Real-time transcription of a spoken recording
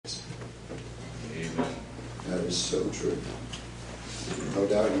is so true. No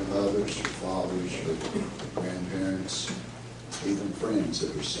doubt your mothers, your fathers, your grandparents, even friends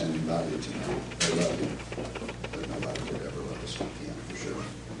that are standing by you tonight, they love you. But nobody could ever love us like Him, for sure.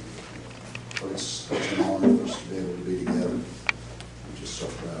 But it's such an honor for us to be able to be together. I'm just so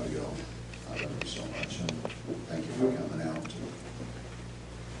proud of y'all. I love you so much. And thank you for coming out to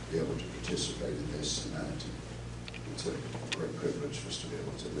be able to participate in this tonight. It's a great privilege for us to be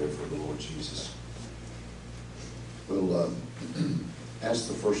able to live for the Lord Jesus. We'll ask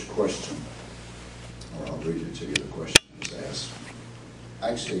the first question, or I'll read it to you. The question is asked.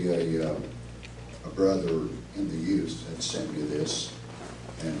 Actually, a brother in the youth had sent me this,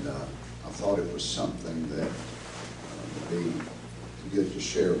 and I thought it was something that would be good to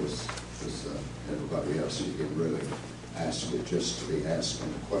share with everybody else. He didn't really ask it just to be asking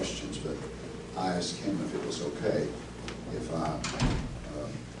the questions, but I asked him if it was okay if I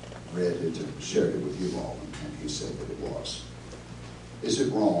read it and shared it with you all, and he said that it was. Is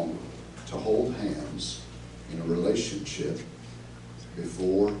it wrong to hold hands in a relationship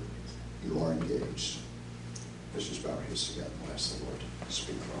before you are engaged? Let's just bow our heads together and ask the Lord to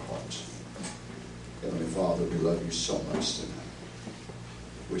speak to our hearts. Heavenly Father, we love you so much tonight.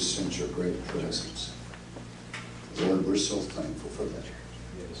 We sense your great presence. Lord, we're so thankful for that.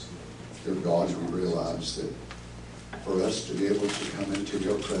 Dear God, we realize that for us to be able to come into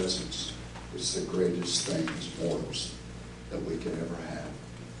your presence is the greatest thing as mortals that we can ever have.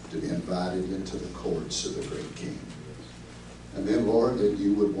 To be invited into the courts of the great King. And then, Lord, that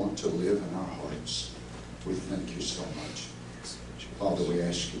you would want to live in our hearts. We thank you so much. Father, we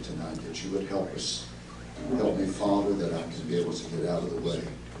ask you tonight that you would help us. Help me, Father, that I can be able to get out of the way.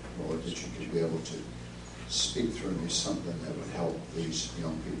 Lord, that you could be able to speak through me something that would help these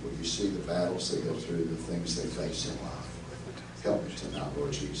young people. You see the battles they go through, the things they face in life. Help me tonight,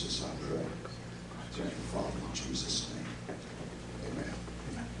 Lord Jesus, I pray. Thank you, Father, in Jesus' name. Amen.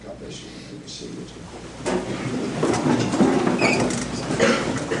 God bless you. You may be seated.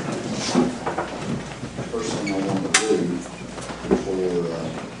 First thing I want to do before we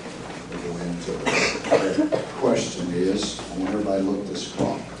go into the question is, I want everybody to look at this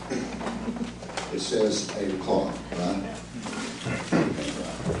clock. It says 8 o'clock, right?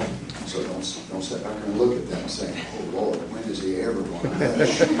 So don't sit back and look at that and say, oh Lord, when is he ever going to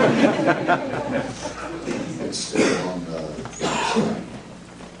hush? It's still on the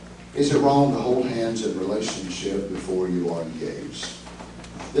Is it wrong to hold hands in relationship before you are engaged?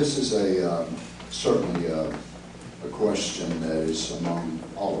 This is certainly a question that is among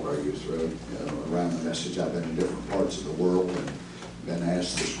all of our youth, really. Around the message, I've been in different parts of the world and been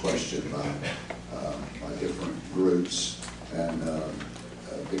asked this question by different groups, and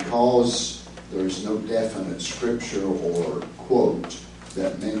because there's no definite scripture or quote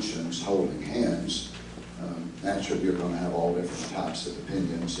that mentions holding hands, naturally you're going to have all different types of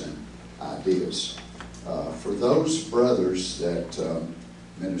opinions and ideas. For those brothers that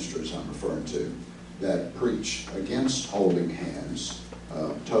ministers I'm referring to that preach against holding hands,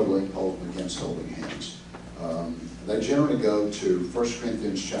 totally against holding hands, they generally go to 1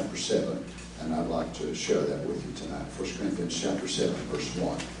 Corinthians chapter 7, and I'd like to share that with you tonight. 1 Corinthians chapter 7, verse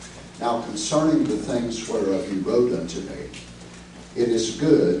 1. Now concerning the things whereof you wrote unto me, it is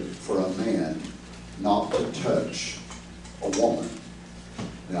good for a man not to touch a woman.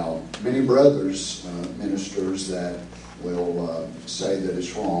 Now, many brothers, ministers, that will say that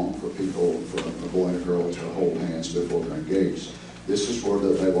it's wrong for a boy and a girl to hold hands before they're engaged. This is where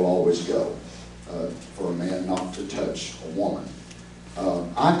they will always go. For a man not to touch a woman.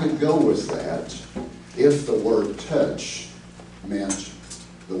 I could go with that if the word touch meant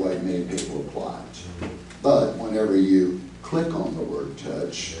the way many people apply it. But whenever you click on the word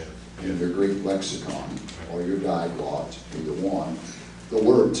touch in your Greek lexicon or your diaglot, either one, the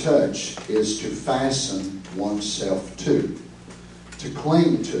word touch is to fasten oneself to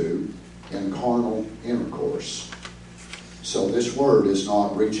cling to in carnal intercourse. So this word is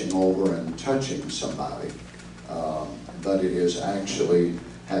not reaching over and touching somebody, but it is actually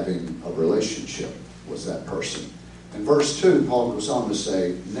having a relationship with that person. In verse 2, Paul goes on to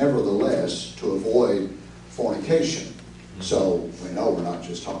say, nevertheless, to avoid fornication. So we know we're not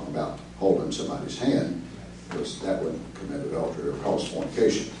just talking about holding somebody's hand, because that would commit adultery or cause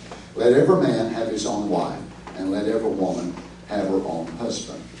fornication. Let every man have his own wife, and let every woman have her own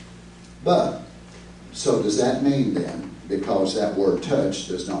husband. But, so does that mean then, because that word touch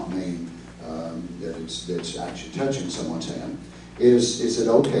does not mean that it's actually touching someone's hand, is it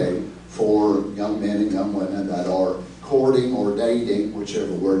okay for young men and young women that are courting or dating,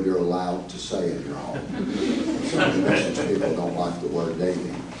 whichever word you're allowed to say in your home? Some of the message people don't like the word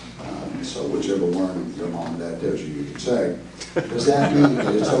dating. And so whichever one your mom and dad tells you, you can say. Does that mean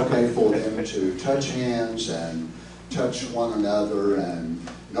that it's okay for them to touch hands and touch one another and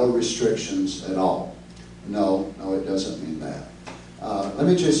no restrictions at all? No, it doesn't mean that. Let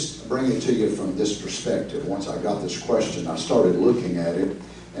me just bring it to you from this perspective. Once I got this question, I started looking at it,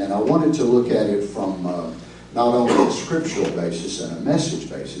 and I wanted to look at it from not only a scriptural basis and a message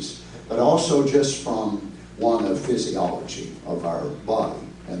basis, but also just from one of physiology of our body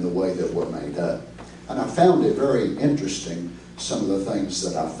and the way that we're made up. And I found it very interesting, some of the things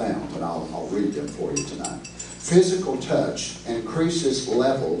that I found, and I'll read them for you tonight. Physical touch increases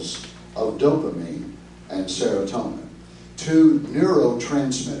levels of dopamine and serotonin, two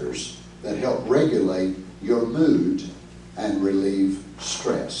neurotransmitters that help regulate your mood and relieve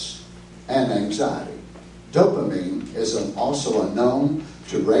stress and anxiety. Dopamine is also known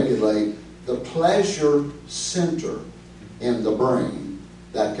to regulate the pleasure center in the brain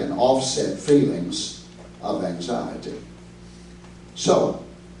that can offset feelings of anxiety. So,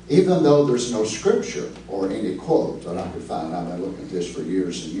 even though there's no scripture or any quote that I could find, I've been looking at this for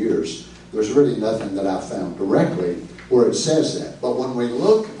years and years, there's really nothing that I found directly where it says that. But when we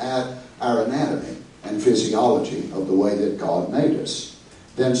look at our anatomy and physiology of the way that God made us,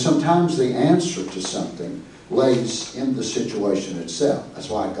 then sometimes the answer to something lays in the situation itself. That's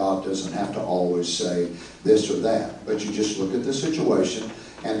why God doesn't have to always say this or that. But you just look at the situation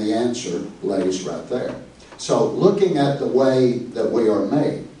and the answer lays right there. So looking at the way that we are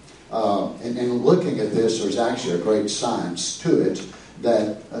made, and looking at this, there's actually a great science to it,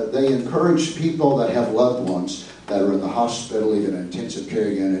 that they encourage people that have loved ones that are in the hospital, even intensive care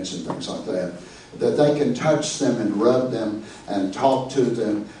units and things like that, that they can touch them and rub them and talk to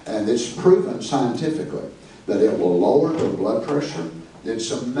them, and it's proven scientifically that it will lower their blood pressure. It's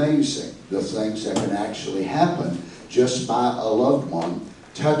amazing the things that can actually happen just by a loved one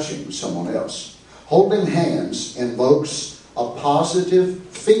touching someone else. Holding hands invokes a positive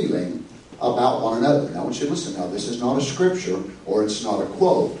feeling about one another. Now I want you to listen now. This is not a scripture or it's not a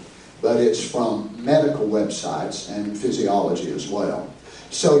quote, but it's from medical websites and physiology as well.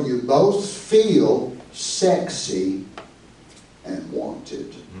 So you both feel sexy and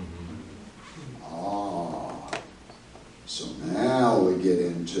wanted. So now we get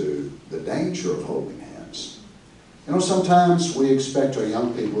into the danger of holding hands. You know, sometimes we expect our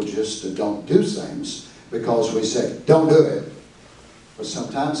young people just to don't do things because we say, don't do it. But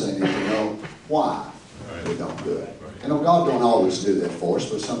sometimes they need to know why we don't do it. You know, God don't always do that for us,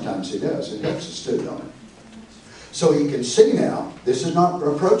 but sometimes He does. It helps us too, don't it? So you can see now, this is not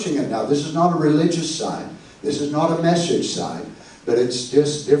approaching it now. This is not a religious side. This is not a message side. But it's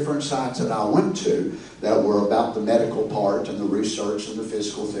just different sites that I went to that were about the medical part and the research and the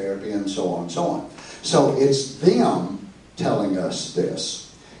physical therapy and so on and so on. So it's them telling us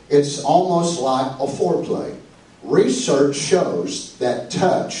this. It's almost like a foreplay. Research shows that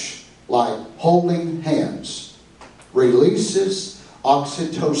touch, like holding hands, releases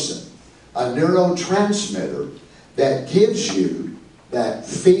oxytocin, a neurotransmitter that gives you that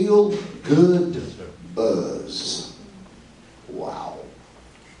feel-good buzz. Wow.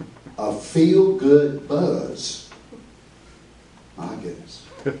 A feel-good buzz. My goodness.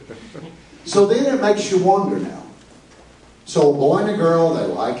 So then it makes you wonder now. So a boy and a girl, they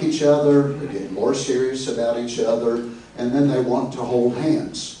like each other, they get more serious about each other, and then they want to hold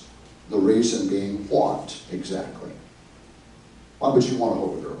hands. The reason being what exactly? Why would you want to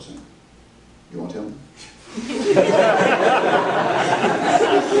hold a girl's hand? You want to tell me?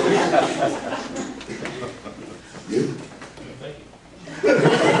 You?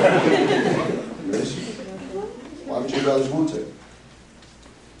 Why would you brothers want to?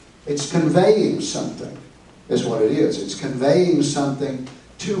 It's conveying something. That's what it is. It's conveying something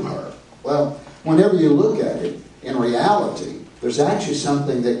to her. Well, whenever you look at it, in reality, there's actually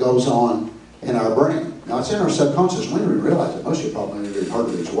something that goes on in our brain. Now, it's in our subconscious. We didn't realize it. Most of you probably never even heard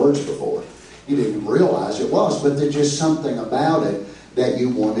of these words before. You didn't realize it was, but there's just something about it that you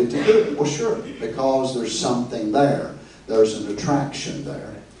wanted to do. Well, sure, because there's something there. There's an attraction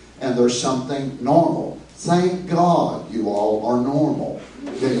there. And there's something normal. Thank God you all are normal.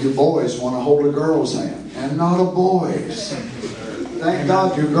 That you boys want to hold a girl's hand and not a boy's. Thank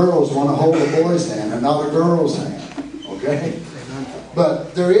God you girls want to hold a boy's hand and not a girl's hand. Okay?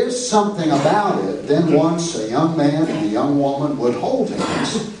 But there is something about it. Then once a young man and a young woman would hold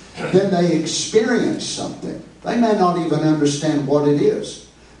hands, then they experience something. They may not even understand what it is,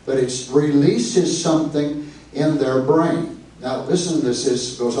 but it releases something in their brain. Now listen to this.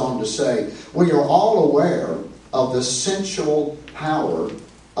 This goes on to say, we are all aware of the sensual power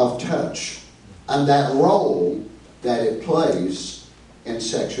of touch and that role that it plays in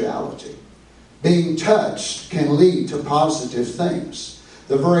sexuality. Being touched can lead to positive things.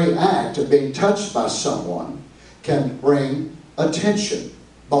 The very act of being touched by someone can bring attention,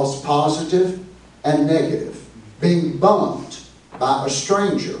 both positive and negative. Being bumped by a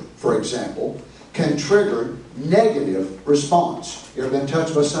stranger, for example, can trigger negative response. You ever been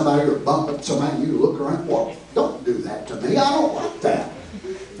touched by somebody or bumped up somebody and you look around, well, don't do that to me. I don't like that.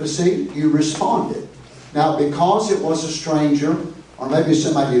 But see, you responded. Now, because it was a stranger or maybe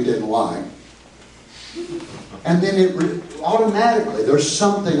somebody you didn't like, and then automatically there's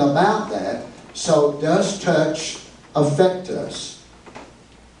something about that. So does touch affect us?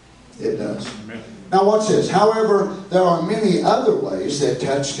 It does. Amen. Now watch this. However, there are many other ways that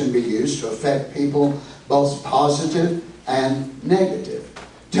touch can be used to affect people, both positive and negative.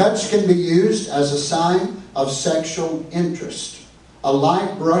 Touch can be used as a sign of sexual interest. A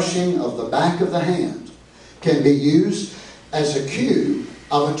light brushing of the back of the hand can be used as a cue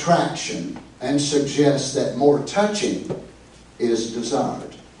of attraction and suggests that more touching is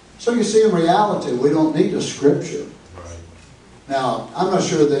desired. So you see, in reality, we don't need a scripture. Now, I'm not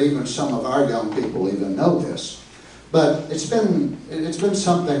sure that even some of our young people even know this, but it's been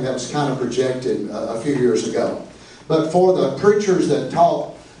something that was kind of projected a few years ago. But for the preachers that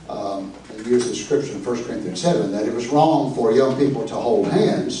taught, use the scripture in 1 Corinthians 7, that it was wrong for young people to hold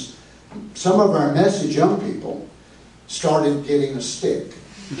hands, some of our message young people started getting a stick.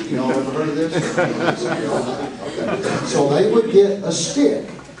 You all ever heard of this? Okay. So they would get a stick,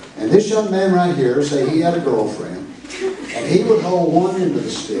 and this young man right here, say he had a girlfriend, and he would hold one end of the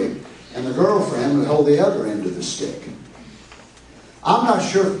stick, and the girlfriend would hold the other end of the stick. I'm not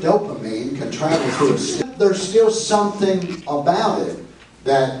sure if dopamine can travel through a stick. There's still something about it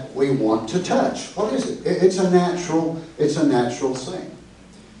that we want to touch. What is it? It's a natural thing.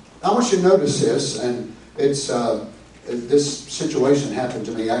 I want you to notice this, and this situation happened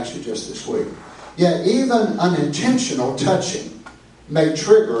to me actually just this week. Yet even unintentional touching may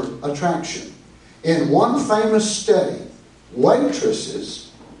trigger attraction. In one famous study,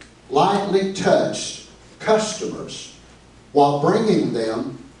 waitresses lightly touched customers while bringing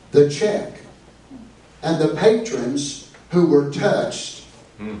them the check. And the patrons who were touched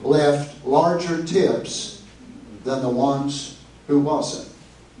left larger tips than the ones who wasn't.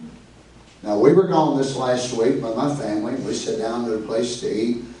 Now, we were gone this last week with my family. We sat down at a place to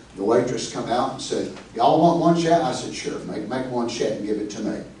eat. The waitress come out and said, "Y'all want one check?" I said, "Sure, make one check and give it to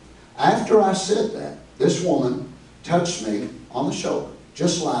me." After I said that, this woman touched me on the shoulder,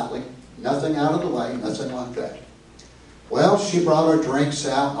 just lightly, nothing out of the way, nothing like that. Well, she brought her drinks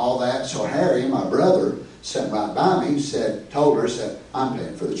out and all that, so Harry, my brother, sat right by me, told her, "I'm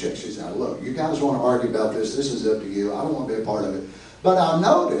paying for the check." She said, "Look, you guys want to argue about this is up to you. I don't want to be a part of it." But I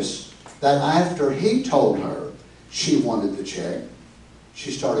noticed that after he told her she wanted the check,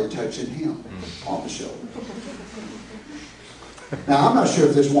 she started touching him on the shoulder. Now, I'm not sure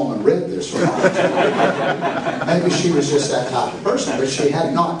if this woman read this or not. Maybe she was just that type of person, but she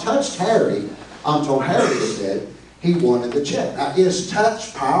had not touched Harry until Harry said he wanted the check. Now, is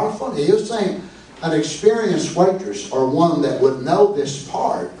touch powerful? He was saying an experienced waitress or one that would know this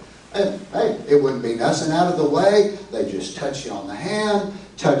part, hey, it wouldn't be nothing out of the way. They just touch you on the hand,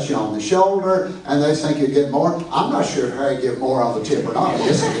 touch you on the shoulder, and they think you get more. I'm not sure if Harry get more on the tip or not. I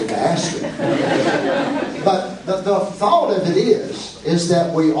guess I didn't ask him. But the thought of it is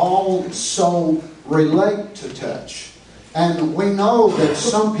that we all so relate to touch. And we know that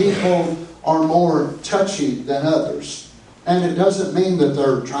some people are more touchy than others. And it doesn't mean that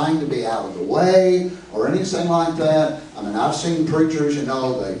they're trying to be out of the way or anything like that. I mean, I've seen preachers,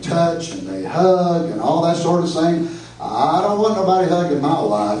 they touch and they hug and all that sort of thing. I don't want nobody hugging my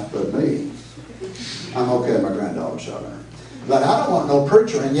wife but me. I'm okay if my granddaughter shot her. But I don't want no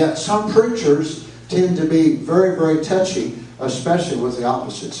preacher. And yet some preachers tend to be very, very touchy, especially with the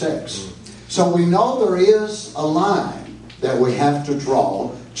opposite sex. So we know there is a line that we have to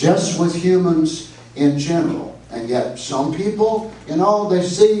draw just with humans in general. And yet some people, they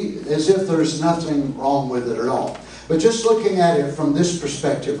see as if there's nothing wrong with it at all. But just looking at it from this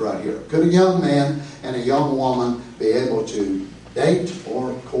perspective right here, could a young man and a young woman be able to date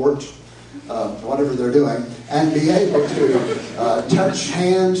or court, whatever they're doing, and be able to touch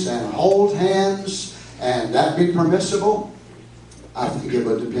hands and hold hands, and that be permissible? I think it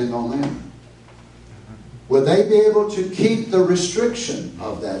would depend on them. Would they be able to keep the restriction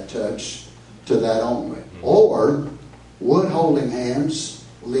of that touch to that only? Or would holding hands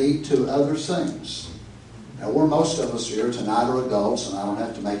lead to other things? Now, most of us here tonight are adults, and I don't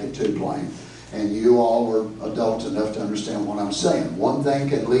have to make it too plain. And you all are adults enough to understand what I'm saying. One thing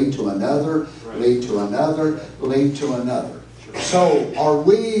can lead to another, lead to another, lead to another. So are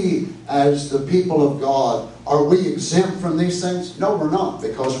we, as the people of God, are we exempt from these things? No, we're not,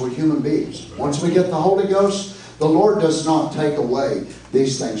 because we're human beings. Once we get the Holy Ghost, the Lord does not take away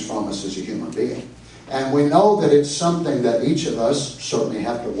these things from us as a human being. And we know that it's something that each of us certainly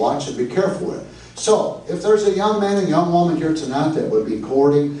have to watch and be careful with. So, if there's a young man and young woman here tonight that would be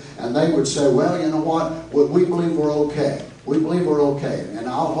courting, and they would say, well, you know what, we believe we're okay. We believe we're okay. And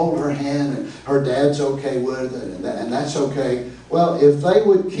I'll hold her hand, and her dad's okay with it, and that's okay. Well, if they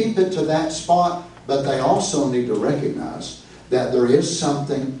would keep it to that spot, but they also need to recognize that there is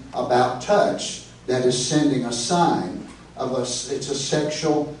something about touch that is sending a sign of it's a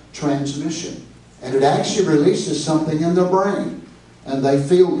sexual transmission. And it actually releases something in their brain, and they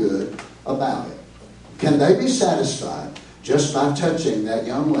feel good about it. Can they be satisfied just by touching that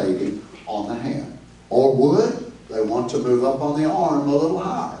young lady on the hand? Or would they want to move up on the arm a little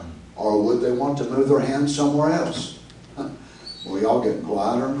higher? Or would they want to move their hand somewhere else? Well, y'all getting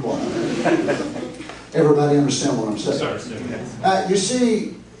quieter and quieter. Everybody understand what I'm saying? You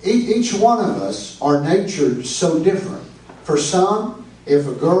see, each one of us, our nature is so different. For some, if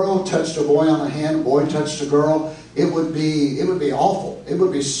a girl touched a boy on the hand, a boy touched a girl, it would be awful. It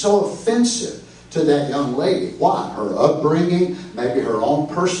would be so offensive to that young lady. Why? Her upbringing, maybe her own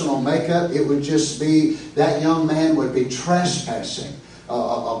personal makeup. It would just be, that young man would be trespassing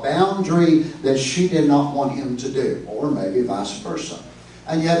a boundary that she did not want him to do, or maybe vice versa.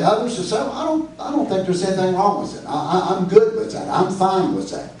 And yet others would say, well, I don't think there's anything wrong with it. I'm good with that. I'm fine with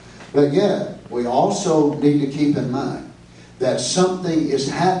that. But yet, we also need to keep in mind that something is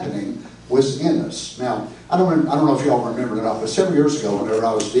happening within us. Now, I don't know if y'all remember it or not, but several years ago, whenever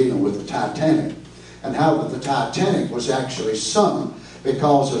I was dealing with the Titanic, and how the Titanic was actually sunk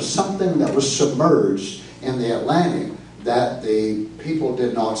because of something that was submerged in the Atlantic that the people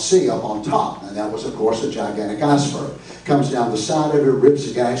did not see up on top. And that was, of course, a gigantic iceberg. Comes down the side of it,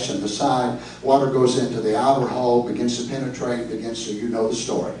 rips a gash in the side, water goes into the outer hull, begins to penetrate, you know the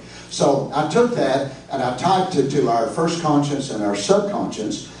story. So I took that and I typed it to our first conscience and our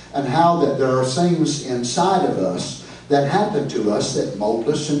subconscious, and how that there are things inside of us that happen to us that mold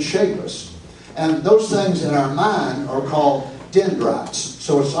us and shape us. And those things in our mind are called dendrites.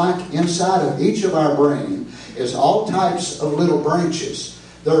 So it's like inside of each of our brain is all types of little branches.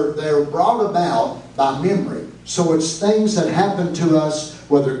 They're brought about by memory. So it's things that happen to us,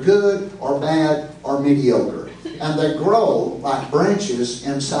 whether good or bad or mediocre. And they grow like branches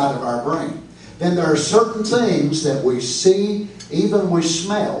inside of our brain. Then there are certain things that we see, even we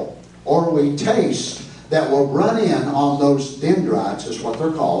smell, or we taste, that will run in on those dendrites, is what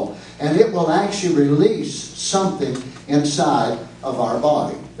they're called, and it will actually release something inside of our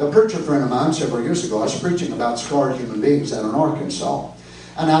body. A preacher friend of mine several years ago, I was preaching about scarred human beings out in Arkansas.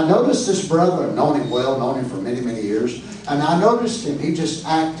 And I noticed this brother, I've known him well, known him for many, many years, and I noticed him, he just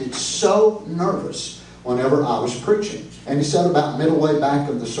acted so nervous whenever I was preaching. And he said about midway back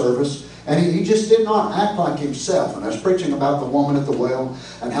of the service, and he just did not act like himself. And I was preaching about the woman at the well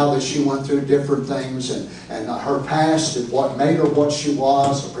and how that she went through different things and her past and what made her what she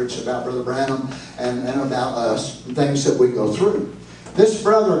was. I preached about Brother Branham and about us, and things that we go through. This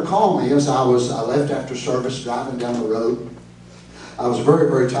brother called me as I left after service, driving down the road. I was very,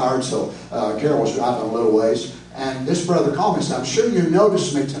 very tired, so Carol was driving a little ways. And this brother called me and said, I'm sure you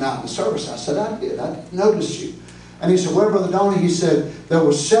noticed me tonight in the service. I said, I did. I noticed you. And he said, well, Brother Donny, he said, there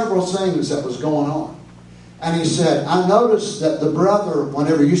were several things that was going on. And he said, I noticed that the brother,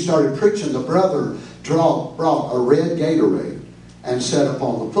 whenever you started preaching, the brother brought a red Gatorade and set up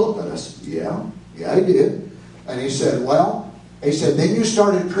on the pulpit. I said, yeah, he did. And he said, then you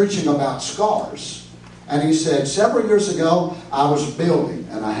started preaching about scars. And he said, several years ago, I was building,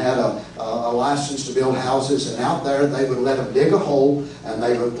 and I had a license to build houses, and out there they would let them dig a hole, and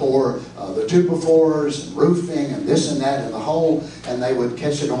they would pour the 2x4s and roofing and this and that in the hole, and they would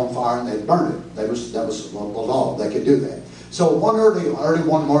catch it on fire and they'd burn it. That was the law. They could do that. So early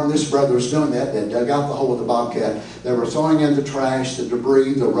one morning, this brother was doing that. They dug out the hole with the bobcat. They were throwing in the trash, the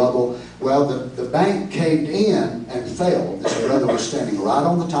debris, the rubble. Well, the bank caved in and fell. This brother was standing right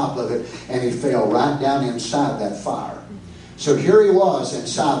on the top of it, and he fell right down inside that fire. So here he was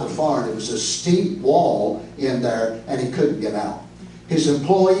inside the fire, and it was a steep wall in there, and he couldn't get out. His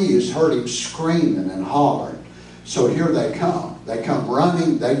employees heard him screaming and hollering. So here they come. They come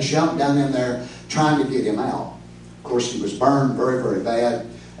running. They jump down in there trying to get him out. Of course, he was burned very, very bad.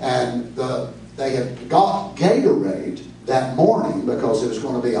 And they had got Gatorade that morning because it was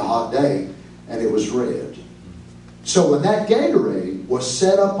going to be a hot day, and it was red. So when that Gatorade was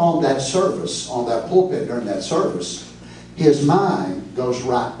set up on that service, on that pulpit during that service, his mind goes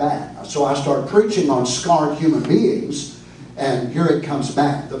right back. So I start preaching on scarred human beings, And here it comes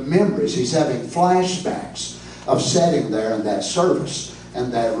back. The memories. He's having flashbacks of sitting there in that service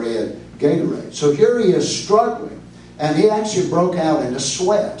and that red Gatorade. So here he is struggling. And he actually broke out into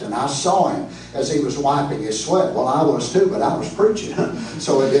sweat. And I saw him as he was wiping his sweat. Well, I was too, but I was preaching.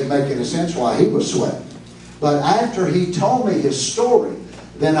 So it didn't make any sense why he was sweating. But after he told me his story,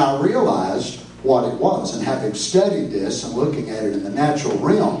 then I realized what it was. And having studied this and looking at it in the natural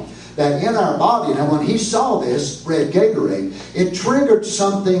realm, that in our body, now when he saw this red Gatorade, it triggered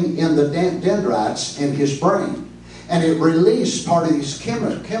something in the dendrites in his brain. And it released part of these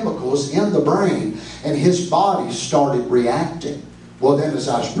chemicals in the brain, and his body started reacting. Well, then as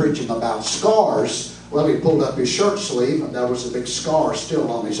I was preaching about scars, well, he pulled up his shirt sleeve, and there was a big scar still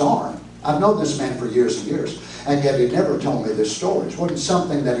on his arm. I've known this man for years and years, and yet he never told me this story. It wasn't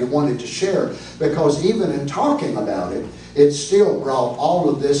something that he wanted to share, because even in talking about it, it still brought all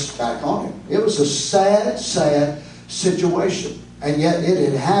of this back on him. It was a sad, sad situation. And yet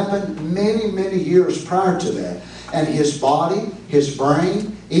it had happened many, many years prior to that. And his body, his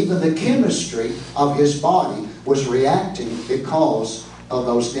brain, even the chemistry of his body was reacting because of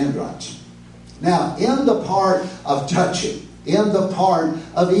those dendrites. Now, in the part of touching, in the part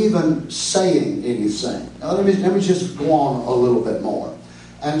of even saying anything, now let me just go on a little bit more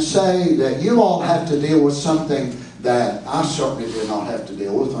and say that you all have to deal with something that I certainly did not have to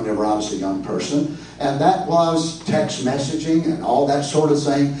deal with whenever I was a young person. And that was text messaging and all that sort of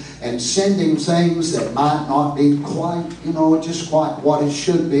thing, and sending things that might not be quite, just quite what it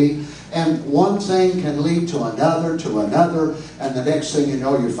should be. And one thing can lead to another, and the next thing you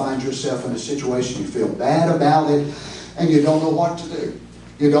know, you find yourself in a situation you feel bad about it, and you don't know what to do.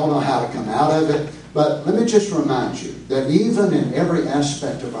 You don't know how to come out of it. But let me just remind you that even in every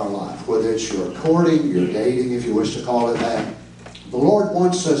aspect of our life, whether it's your courting, your dating, if you wish to call it that, the Lord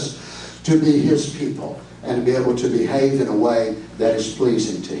wants us to be His people and to be able to behave in a way that is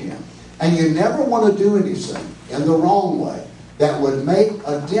pleasing to Him. And you never want to do anything in the wrong way that would make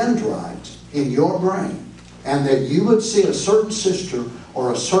a dendrite in your brain, and that you would see a certain sister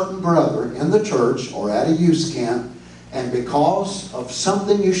or a certain brother in the church or at a youth camp, and because of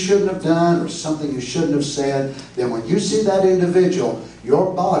something you shouldn't have done or something you shouldn't have said, then when you see that individual,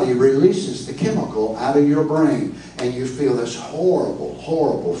 your body releases the chemical out of your brain, and you feel this horrible,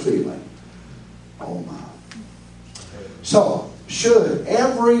 horrible feeling. Oh my. So, should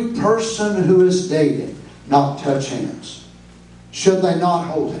every person who is dating not touch hands? Should they not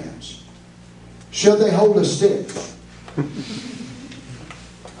hold hands? Should they hold a stick?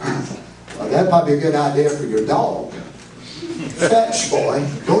 Well, that might be a good idea for your dog. Fetch, boy.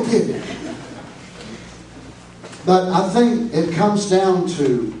 Go get it. But I think it comes down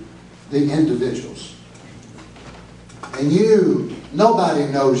to the individuals. And nobody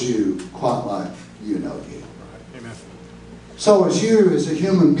knows you quite like you know you. Amen. So as you, as a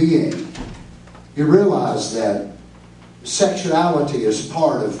human being, you realize that sexuality is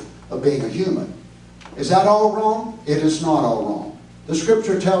part of being a human. Is that all wrong? It is not all wrong. The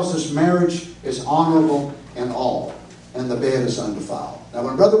Scripture tells us marriage is honorable in all, and the bed is undefiled. Now,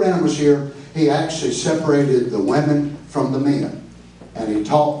 when Brother Reagan was here, he actually separated the women from the men. And he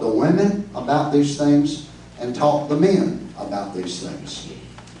taught the women about these things and taught the men about these things.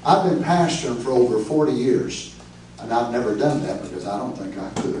 I've been pastoring for over 40 years, and I've never done that because I don't think I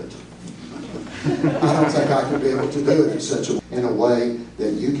could. I don't think I could be able to do it in a way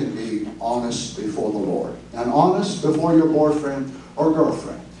that you can be honest before the Lord. And honest before your boyfriend or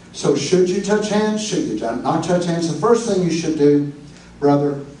girlfriend. So should you touch hands? Should you not touch hands? The first thing you should do,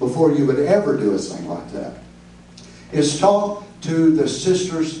 brother, before you would ever do a thing like that, is talk to the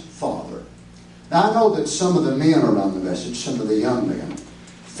sister's father. Now I know that some of the men around the message, some of the young men,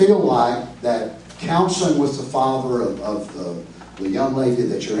 feel like that counseling with the father of the young lady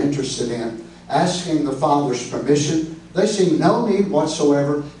that you're interested in, asking the father's permission, they see no need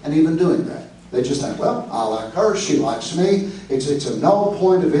whatsoever in even doing that. They just think, well, I like her, she likes me. It's of no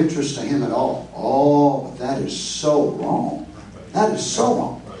point of interest to him at all. Oh, that is so wrong. That is so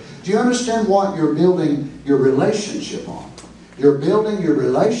wrong. Do you understand what you're building your relationship on? You're building your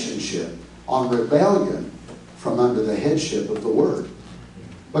relationship on rebellion from under the headship of the Word.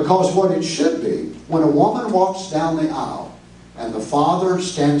 Because what it should be, when a woman walks down the aisle and the father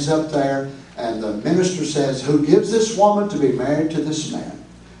stands up there and the minister says, who gives this woman to be married to this man?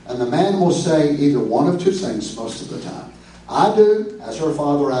 And the man will say either one of two things most of the time. I do, as her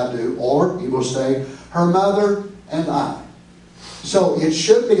father I do, or he will say, her mother and I. So it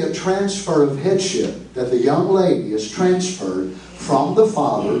should be a transfer of headship that the young lady is transferred from the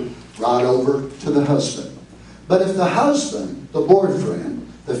father right over to the husband. But if the husband, the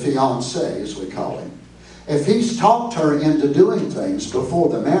boyfriend, the fiancé as we call him, If he's talked her into doing things before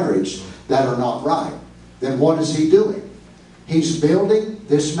the marriage that are not right, then what is he doing? He's building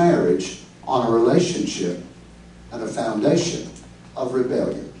this marriage on a relationship and a foundation of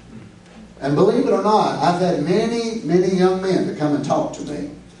rebellion. And believe it or not, I've had many, many young men to come and talk to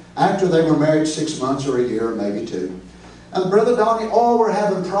me after they were married 6 months or a year or maybe 2. And Brother Donny, we're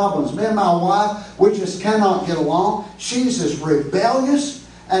having problems. Me and my wife, we just cannot get along. She's as rebellious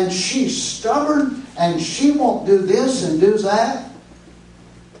and she's stubborn and she won't do this and do that.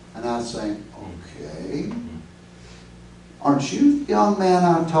 And I say, okay. Aren't you the young man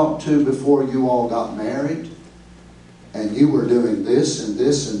I talked to before you all got married? And you were doing this and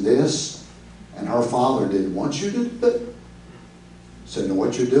this and this, and her father didn't want you to do it? So know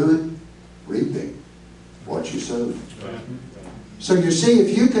what you're doing? Reaping what you sowed. So you see,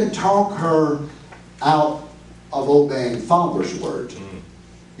 if you can talk her out of obeying Father's word,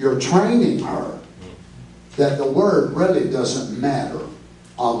 you're training her that the word really doesn't matter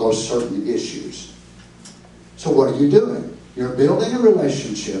on those certain issues. So what are you doing? You're building a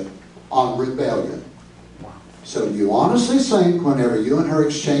relationship on rebellion. So you honestly think whenever you and her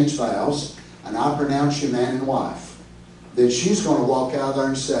exchange vows, and I pronounce you man and wife, that she's going to walk out there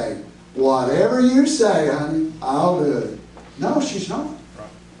and say, whatever you say, honey, I'll do it. No, she's not.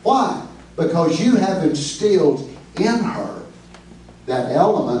 Why? Because you have instilled in her that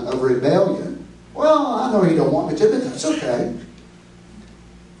element of rebellion. Well, I know you don't want me to, but that's okay.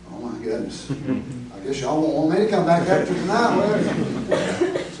 Oh my goodness. I guess y'all won't want me to come back after tonight, will you?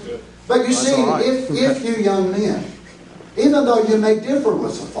 But you see, if you young men, even though you may differ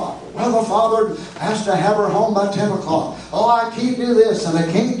with the father, well, the father has to have her home by 10 o'clock. Oh, I can't do this and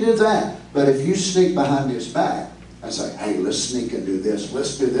I can't do that. But if you sneak behind his back and say, hey, let's sneak and do this,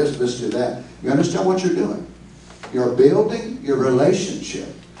 let's do this, let's do that, you understand what you're doing? You're building your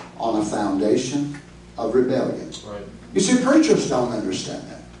relationship on a foundation of rebellion. Right. You see, preachers don't understand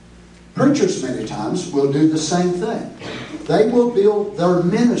that. Preachers many times will do the same thing. They will build their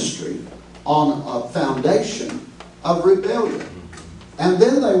ministry on a foundation of rebellion. And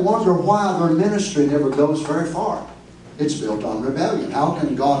then they wonder why their ministry never goes very far. It's built on rebellion. How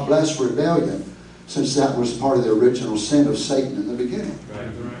can God bless rebellion since that was part of the original sin of Satan in the beginning?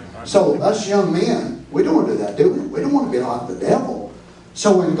 Right. So us young men, we don't want to do that, do we? We don't want to be like the devil.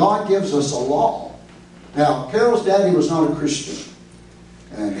 So when God gives us a law. Now, Carol's daddy was not a Christian.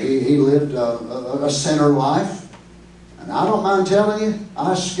 And he lived a sinner life. And I don't mind telling you, I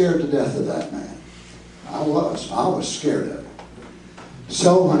was scared to death of that man. I was scared of him.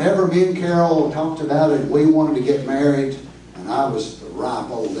 So whenever me and Carol talked about it, we wanted to get married. And I was the ripe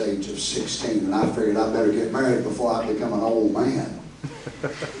old age of 16. And I figured I better get married before I become an old man.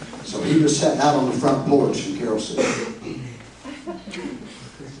 So he was sitting out on the front porch and Carol said,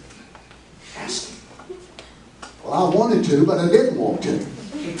 ask him. Well, I wanted to, but I didn't want to.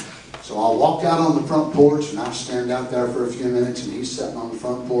 So I walked out on the front porch and I stand out there for a few minutes and he's sitting on the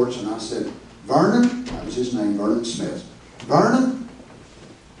front porch and I said, Vernon, that was his name, Vernon Smith. Vernon,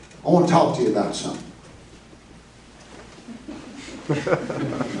 I want to talk to you about something.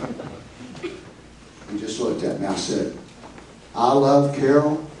 He just looked at me. I said, I love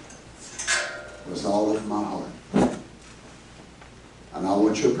Carol with all of my heart. And I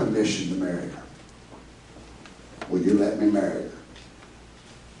want your permission to marry her. Will you let me marry her?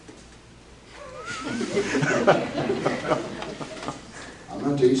 I'm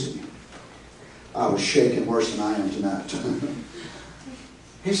not teasing you. I was shaking worse than I am tonight.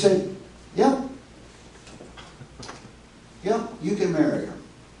 He said, yep, you can marry her.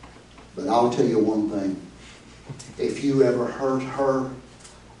 But I'll tell you one thing. If you ever hurt her,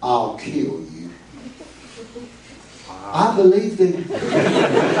 I'll kill you. I believed him.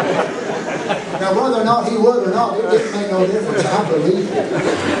 Now, whether or not he would or not, it didn't make no difference. I believed him.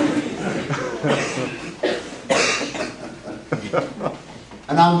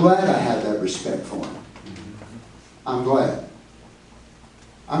 And I'm glad I had that respect for him. I'm glad.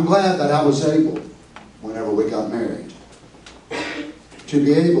 I'm glad that I was able, whenever we got married, to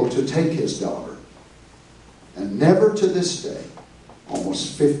be able to take his daughter and never to this day,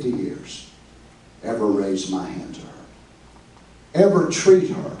 almost 50 years, ever raise my hand to her. Ever treat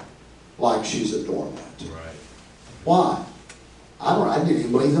her like she's a doormat. Right. Why? I didn't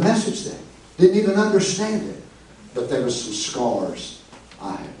even believe the message then. Didn't even understand it. But there was some scars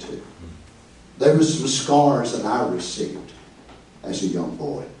I had too. There was some scars that I received as a young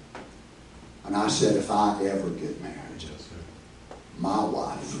boy. And I said, if I ever get married, my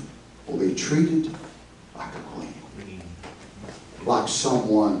wife will be treated like a queen. Like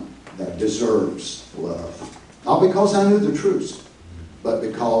someone that deserves love. Not because I knew the truth, but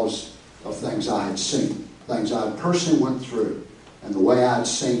because of things I had seen things I personally went through and the way I'd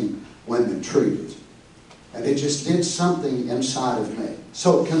seen women treated. And it just did something inside of me.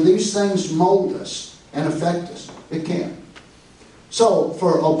 So can these things mold us and affect us? It can. So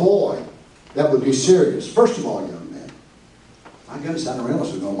for a boy that would be serious, first of all, young men, my goodness, I didn't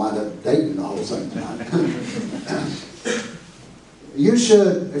realize we were going to wind up dating the whole thing tonight. You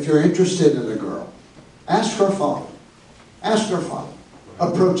should, if you're interested in a girl, ask her father. Ask her father.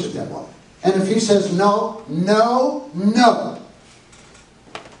 Approach it that way. And if he says no, no, no,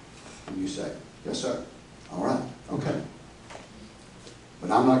 and you say, yes, sir. All right, okay. But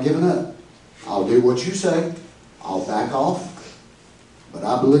I'm not giving up. I'll do what you say. I'll back off. But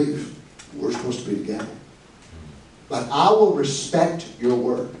I believe we're supposed to be together. But I will respect your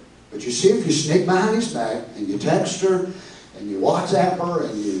word. But you see, if you sneak behind his back and you text her and you WhatsApp her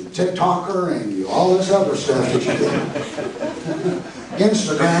and you TikTok her and you all this other stuff that you do,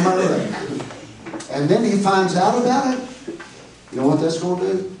 Instagram her, and then he finds out about it, you know what that's going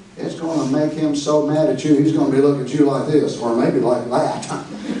to do? It's going to make him so mad at you, he's going to be looking at you like this, or maybe like that.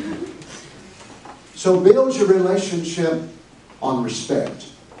 So build your relationship on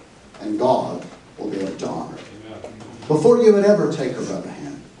respect, and God will be able to honor it. Before you would ever take her by the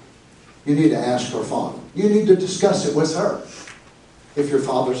hand, you need to ask her father. You need to discuss it with her. If her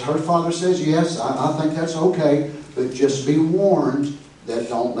father says, yes, I think that's okay, but just be warned that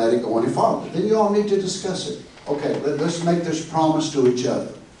don't let it go any farther. Then you all need to discuss it. Okay, let's make this promise to each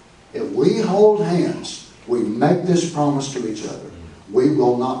other. If we hold hands, we make this promise to each other. We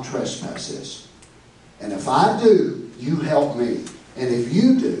will not trespass this. And if I do, you help me. And if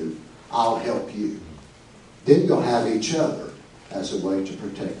you do, I'll help you. Then you'll have each other as a way to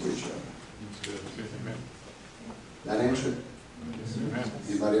protect each other. That answer it?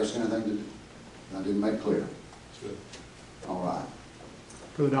 Anybody else got anything to do? I didn't make clear. All right.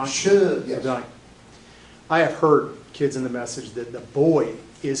 Brother Donny. Yes. Donny. I have heard, kids, in the message that the boy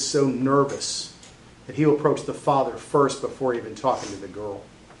is so nervous that he'll approach the father first before even talking to the girl.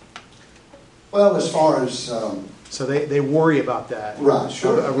 Well, as far as... so they worry about that. Right,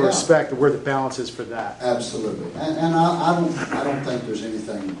 sure. Of respect, of where the balance is for that. Absolutely. And I don't think there's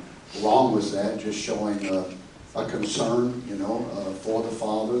anything wrong with that, just showing a concern, for the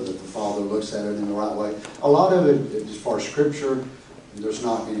father, that the father looks at it in the right way. A lot of it, as far as Scripture, there's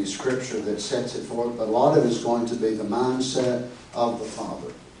not any Scripture that sets it forth, but a lot of it is going to be the mindset of the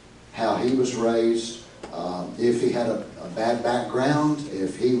father, how he was raised, if he had a bad background,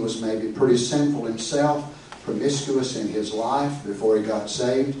 if he was maybe pretty sinful himself, promiscuous in his life before he got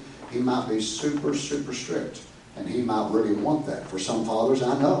saved, he might be super, super strict. And he might really want that. For some fathers,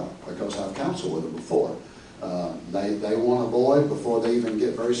 I know, because I've counseled with them before. They want a boy before they even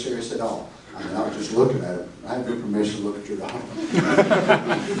get very serious at all. I mean, I was just looking at it. I have your permission to look at your daughter.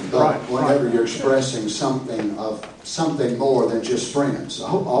 But whenever you're expressing something more than just friends. I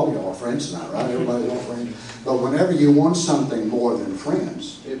hope all of y'all are friends tonight, right? Everybody's all friends. But whenever you want something more than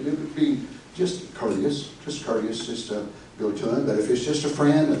friends, it would be just courteous, just to go to him. But if it's just a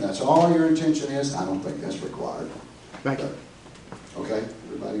friend and that's all your intention is, I don't think that's required. Thank you. Okay,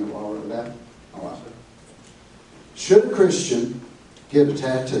 everybody all right with that? All right. Should a Christian get a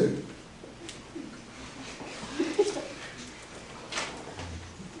tattoo?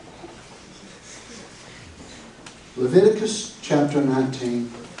 Leviticus chapter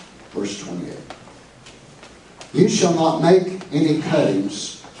 19, verse 28. You shall not make any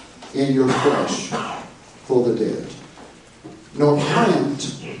cuttings in your flesh for the dead, nor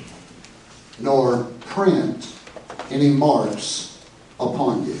print any marks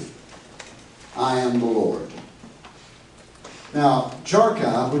upon you. I am the Lord. Now,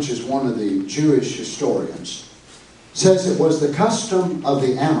 Jarkai, which is one of the Jewish historians, says it was the custom of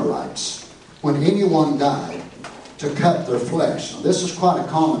the Amorites, when anyone died, to cut their flesh. Now, this is quite a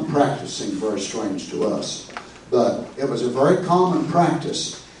common practice, seems very strange to us, but it was a very common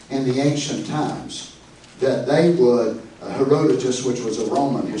practice in the ancient times that they would, Herodotus, which was a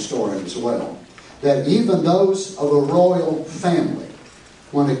Roman historian as well, that even those of a royal family,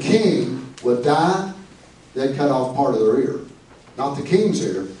 when a king would die, they'd cut off part of their ear. Not the king's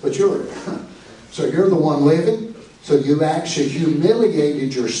ear, but your ear. So you're the one living, so you actually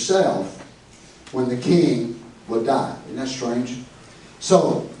humiliated yourself when the king would die. Isn't that strange?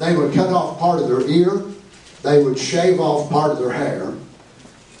 So they would cut off part of their ear, they would shave off part of their hair,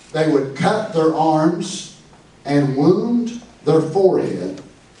 they would cut their arms and wound their forehead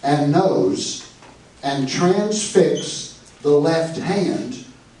and nose and transfix the left hand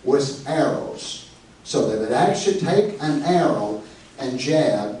with arrows. So they would actually take an arrow and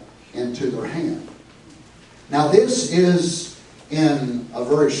jab into their hand. Now this is in a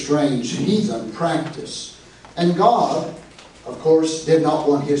very strange heathen practice. And God, of course, did not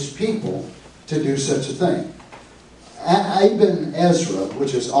want His people to do such a thing. Ibn Ezra,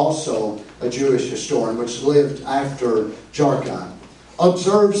 which is also a Jewish historian, which lived after Jarkon,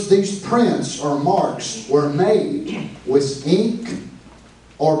 observes these prints or marks were made with ink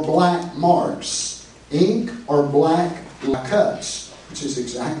or black marks. Ink or black cuts, which is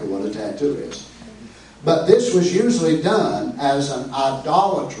exactly what a tattoo is. But this was usually done as an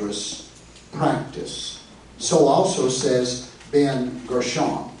idolatrous practice. So also says Ben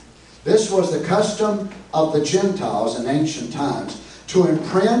Gershon. This was the custom of the Gentiles in ancient times to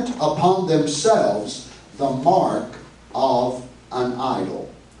imprint upon themselves the mark of an idol,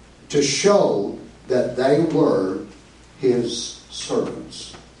 to show that they were His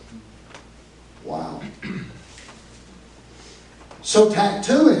servants. Wow. So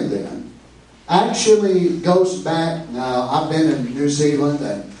tattooing then actually goes back. Now, I've been in New Zealand,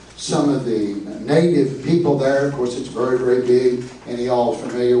 and some of the native people there, of course it's very, very big. Any of y'all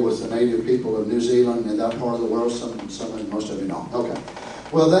familiar with the native people of New Zealand in that part of the world? Most of you know. Okay.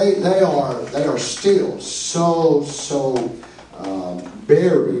 Well, they are still so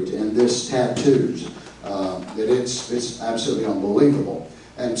buried in this tattoos that it's absolutely unbelievable.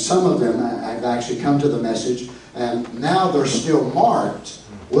 And some of them have actually come to the message, and now they're still marked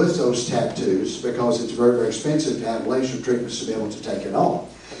with those tattoos because it's very, very expensive to have laser treatments to be able to take it off.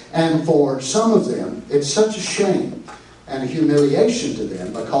 And for some of them, it's such a shame and a humiliation to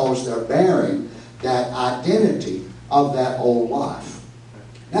them because they're bearing that identity of that old life.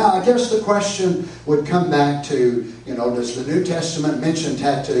 Now, I guess the question would come back to, does the New Testament mention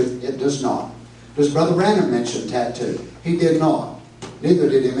tattoo? It does not. Does Brother Branham mention tattoo? He did not. Neither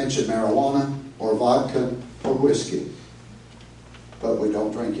did he mention marijuana or vodka or whiskey. But we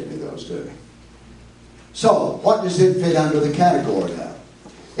don't drink any of those, do we? So, what does it fit under the category of?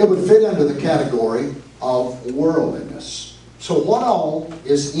 It would fit under the category of worldliness. So what all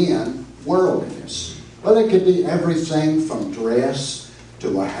is in worldliness? Well, it could be everything from dress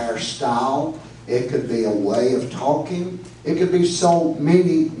to a hairstyle. It could be a way of talking. It could be so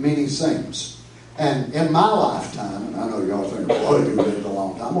many, many things. And in my lifetime, and I know y'all think, boy, you lived a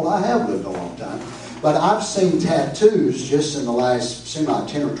long time. Well, I have lived a long time. But I've seen tattoos just in the last, seems like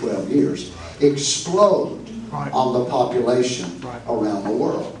 10 or 12 years, explode on the population around the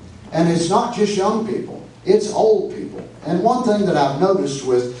world. And it's not just young people, it's old people. And one thing that I've noticed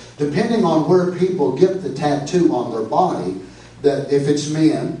with, depending on where people get the tattoo on their body, that if it's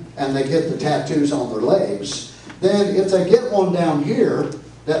men and they get the tattoos on their legs, then if they get one down here,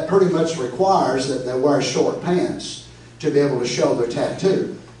 that pretty much requires that they wear short pants to be able to show their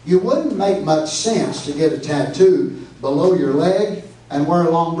tattoo. You wouldn't make much sense to get a tattoo below your leg and wear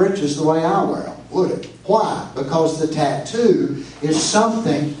long breeches the way I wear them, would it? Why? Because the tattoo is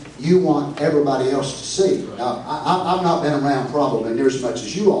something you want everybody else to see. Now, I've not been around probably near as much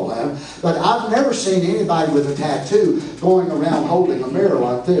as you all have, but I've never seen anybody with a tattoo going around holding a mirror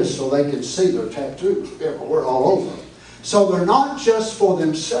like this so they can see their tattoos everywhere, all over. So they're not just for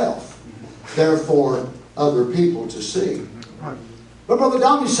themselves. They're for other people to see. But Brother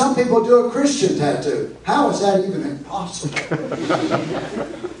Donny, some people do a Christian tattoo. How is that even possible?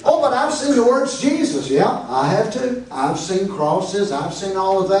 Oh, but I've seen the words Jesus. Yeah, I have too. I've seen crosses. I've seen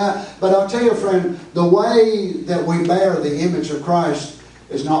all of that. But I'll tell you, friend, the way that we bear the image of Christ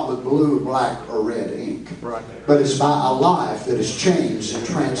is not with blue, black, or red ink. Right. But it's by a life that is changed and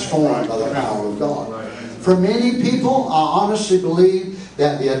transformed by the power of God. For many people, I honestly believe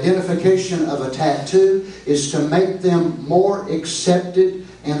that the identification of a tattoo is to make them more accepted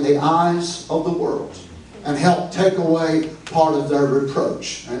in the eyes of the world and help take away part of their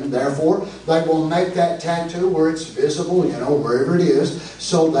reproach. And therefore, they will make that tattoo where it's visible, wherever it is,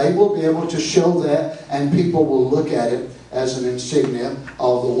 so they will be able to show that and people will look at it as an insignia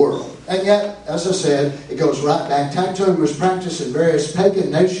of the world. And yet, as I said, it goes right back. Tattooing was practiced in various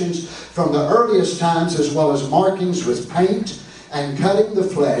pagan nations from the earliest times, as well as markings with paint and cutting the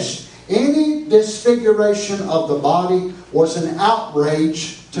flesh. Any disfiguration of the body was an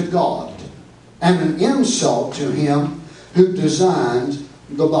outrage to God and an insult to Him who designed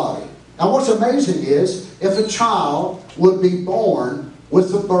the body. Now what's amazing is if a child would be born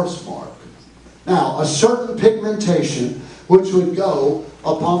with a birthmark. Now a certain pigmentation which would go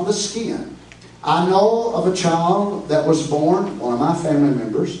upon the skin. I know of a child that was born, one of my family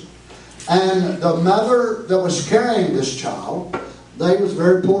members, and the mother that was carrying this child, they was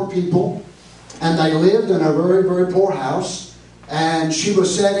very poor people, and they lived in a very, very poor house. And she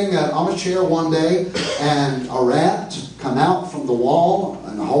was sitting on a chair one day, and a rat come out from the wall,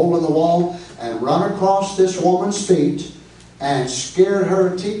 and a hole in the wall, and run across this woman's feet, and scared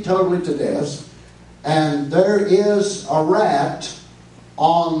her totally to death. And there is a rat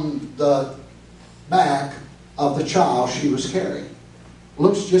on the back of the child she was carrying.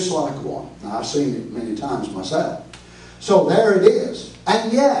 Looks just like one. Now, I've seen it many times myself. So there it is.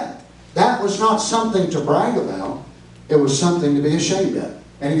 And yet, that was not something to brag about. It was something to be ashamed of.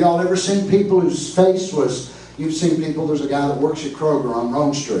 And y'all ever seen people whose face was... You've seen people, there's a guy that works at Kroger on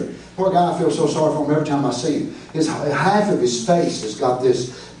Rome Street. Poor guy, I feel so sorry for him every time I see him. Half of his face has got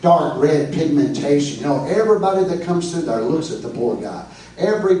this dark red pigmentation. You know, everybody that comes through there looks at the poor guy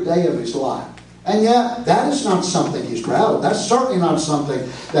every day of his life. And yet, that is not something he's proud of. That's certainly not something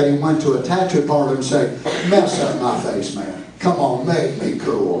that he went to a tattoo parlor and say, mess up my face, man. Come on, make me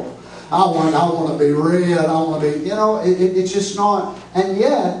cool. I want to be red. I want to be, you know, it's just not. And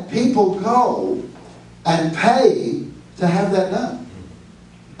yet, people go and pay to have that done.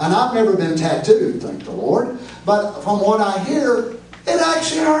 And I've never been tattooed, thank the Lord. But from what I hear, it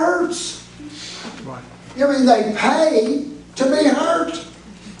actually hurts. Right. I mean, they pay to be hurt.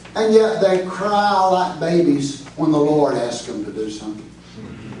 And yet they cry like babies when the Lord asks them to do something.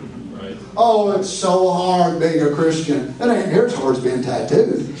 Right. Oh, it's so hard being a Christian. It ain't near as hard as being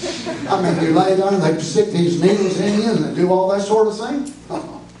tattooed. I mean, you lay there and they stick these needles in you and they do all that sort of thing.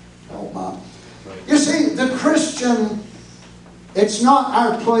 Oh my. You see, the Christian, it's not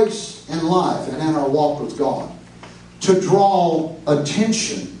our place in life and in our walk with God to draw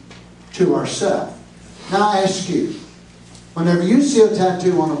attention to ourselves. Now I ask you, whenever you see a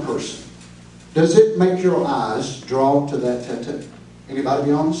tattoo on a person, does it make your eyes draw to that tattoo? Anybody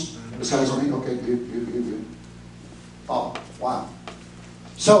be honest? Besides me? Okay, good. Oh, wow.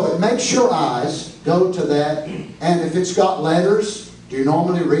 So it makes your eyes go to that. And if it's got letters, do you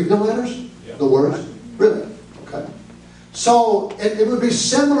normally read the letters? Yeah. The words? Really? Okay. So it would be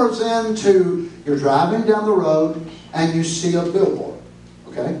similar then to you're driving down the road and you see a billboard.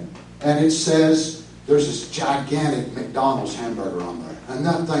 Okay? And it says, there's this gigantic McDonald's hamburger on there. And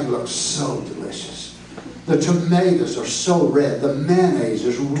that thing looks so delicious. The tomatoes are so red. The mayonnaise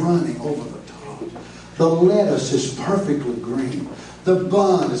is running over the top. The lettuce is perfectly green. The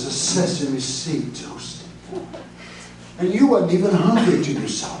bun is a sesame seed toasted. And you wasn't even hungry till you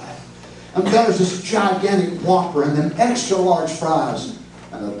saw that. And there's this gigantic Whopper and then extra large fries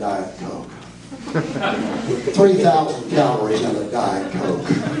and a Diet Coke. 3,000 calories in a Diet Coke.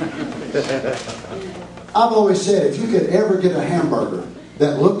 I've always said, if you could ever get a hamburger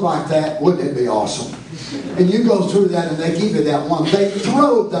that looked like that, wouldn't it be awesome? And you go through that and they give you that one. They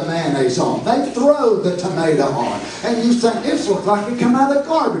throw the mayonnaise on. They throw the tomato on. And you think, this looks like it come out of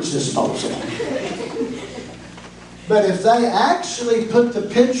garbage disposal. But if they actually put the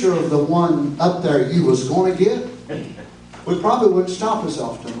picture of the one up there you was going to get, we probably wouldn't stop as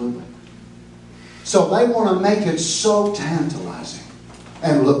often, would we? So they want to make it so tantalizing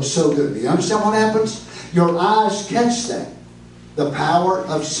and look so good. Do you understand what happens? Your eyes catch that. The power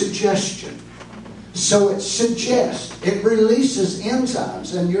of suggestion. So it suggests. It releases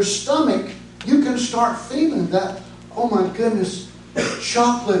enzymes. And your stomach, you can start feeling that, oh my goodness,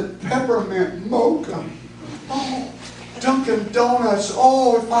 chocolate peppermint mocha. Oh, Dunkin' Donuts.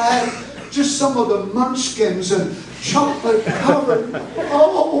 Oh, if I had just some of the munchkins and chocolate covered.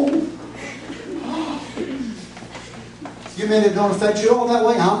 Oh. You mean it don't affect you all that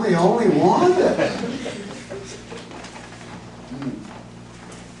way? I'm the only one?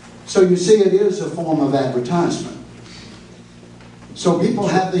 So you see, it is a form of advertisement. So people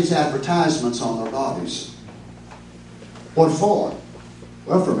have these advertisements on their bodies. What for?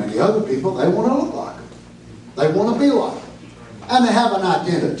 Well, for many other people, they want to look like them. They want to be like them. And they have an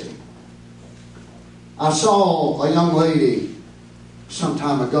identity. I saw a young lady some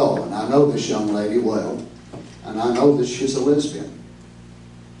time ago, and I know this young lady well, and I know that she's a lesbian.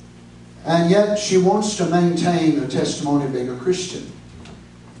 And yet she wants to maintain a testimony of being a Christian.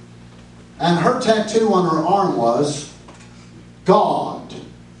 And her tattoo on her arm was, God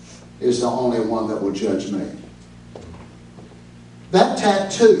is the only one that will judge me. That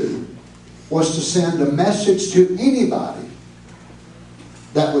tattoo was to send a message to anybody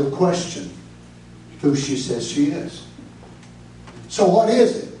that would question who she says she is. So what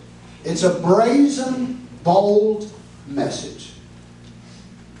is it? It's a brazen, bold message.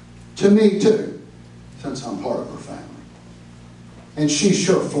 To me too, since I'm part of her family. And she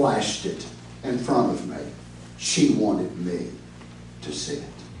sure flashed it in front of me. She wanted me to see it.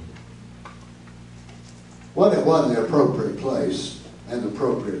 Well, it wasn't the appropriate place and the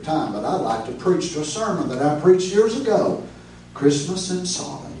appropriate time, but I'd like to preach to a sermon that I preached years ago. Christmas in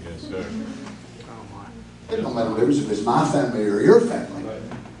Sodom. Yes, sir. It don't matter if it's my family or your family.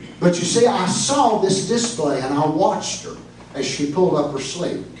 But you see, I saw this display and I watched her as she pulled up her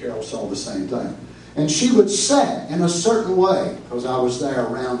sleeve. Carol saw the same thing. And she would sit in a certain way, because I was there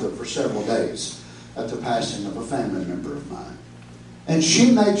around her for several days at the passing of a family member of mine. And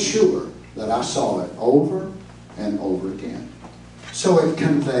she made sure that I saw it over and over again. So it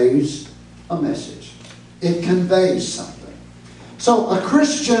conveys a message. It conveys something. So a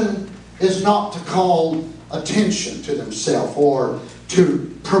Christian is not to call attention to themselves or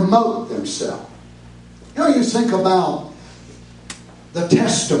to promote themselves. You know, you think about the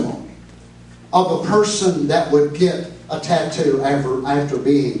testimony of a person that would get a tattoo after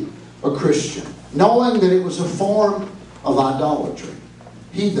being a Christian, knowing that it was a form of idolatry,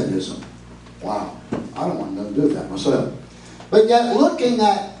 heathenism. Wow, I don't want nothing to do with that myself. But yet looking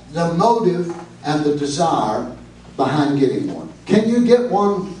at the motive and the desire behind getting one. Can you get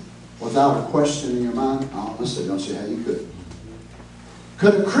one without a question in your mind? I honestly don't see how you could.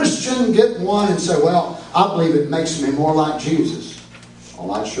 Could a Christian get one and say, well, I believe it makes me more like Jesus?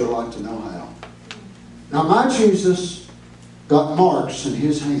 Well, I'd sure like to know how. Now, my Jesus got marks in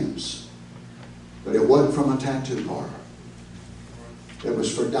his hands, but it wasn't from a tattoo parlor. It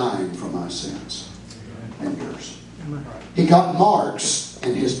was for dying for my sins and yours. He got marks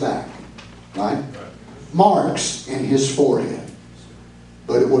in his back, right? Marks in his forehead.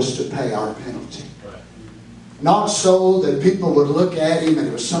 But it was to pay our penalty. Not so that people would look at him and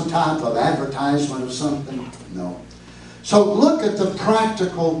it was some type of advertisement of something. No. So look at the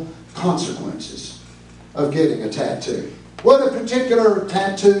practical consequences of getting a tattoo. Would a particular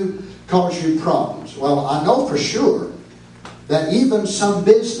tattoo cause you problems? Well, I know for sure that even some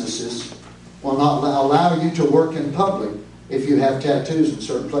businesses will not allow you to work in public if you have tattoos in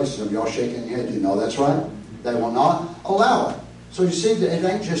certain places. Some of y'all shaking your head, you know that's right. They will not allow it. So you see, it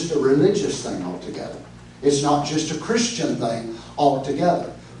ain't just a religious thing altogether. It's not just a Christian thing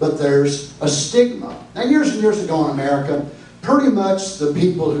altogether. But there's a stigma. Now, years and years ago in America, pretty much the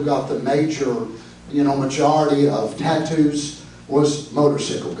people who got the majority of tattoos was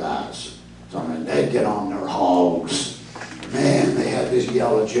motorcycle guys. So, I mean, they'd get on their hogs. Man, they had this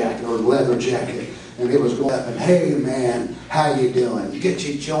yellow jacket or leather jacket, and it was going up and, hey, man, how you doing? Get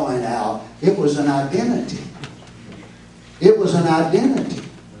your joint out. It was an identity. It was an identity.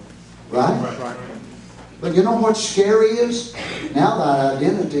 Right? But you know what's scary is? Now that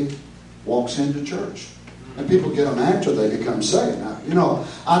identity walks into church. And people get them after they become saved. Now,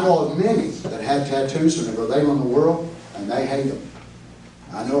 I know of many that had tattoos and they were in the world, and they hate them.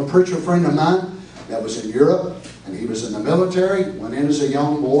 I know a preacher friend of mine that was in Europe, and he was in the military, went in as a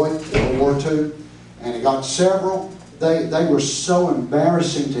young boy, World War II, and he got several. They were so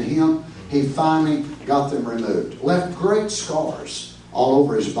embarrassing to him, he finally got them removed. Left great scars all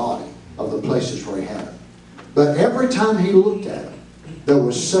over his body of the places where he had them. But every time he looked at them, there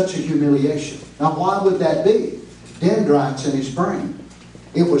was such a humiliation. Now, why would that be? Dendrites in his brain.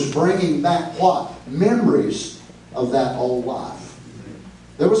 It was bringing back what? Memories of that old life.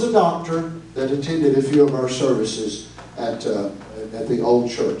 There was a doctor that attended a few of our services at the old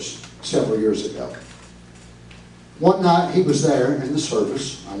church several years ago. One night he was there in the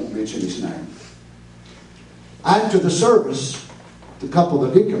service. I won't mention his name. After the service, a couple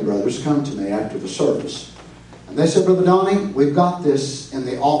of the deacon brothers come to me after the service. And they said, Brother Donny, we've got this in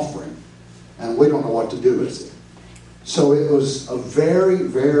the offering, and we don't know what to do with it. So it was a very,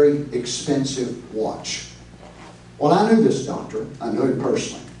 very expensive watch. Well, I knew this doctor. I knew him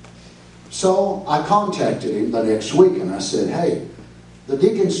personally. So I contacted him the next week, and I said, hey, the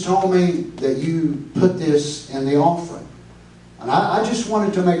deacons told me that you put this in the offering. And I just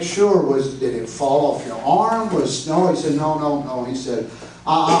wanted to make sure, did it fall off your arm? No, he said, no. He said,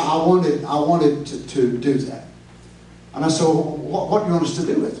 I wanted to do that. And I said, well, what do you want us to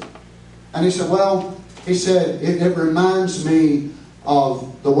do with it? And he said, it reminds me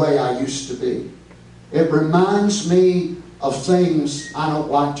of the way I used to be. It reminds me of things I don't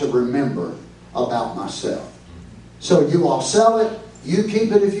like to remember about myself. So you all sell it, you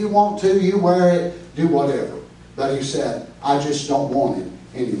keep it if you want to, you wear it, do whatever. But he said, I just don't want it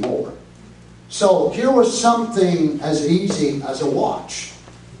anymore. So here was something as easy as a watch.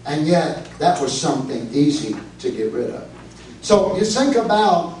 And yet, that was something easy to get rid of. So you think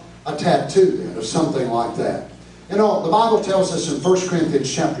about a tattoo then, or something like that. You know, the Bible tells us in 1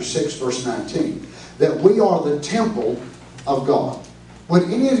 Corinthians chapter 6, verse 19, that we are the temple of God. Would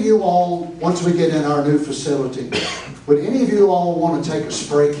any of you all, once we get in our new facility, would any of you all want to take a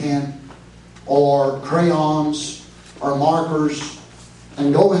spray can or crayons or markers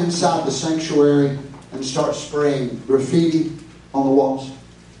and go inside the sanctuary and start spraying graffiti on the walls?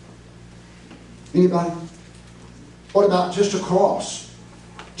 Anybody? What about just a cross?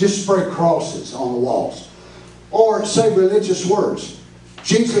 Just spray crosses on the walls. Or say religious words.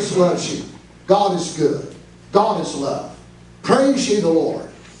 Jesus loves you. God is good. God is love. Praise ye the Lord.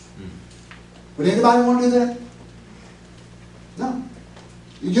 Would anybody want to do that? No.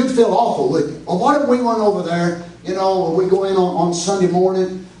 You'd feel awful, wouldn't you? Well, what if we went over there, we go in on Sunday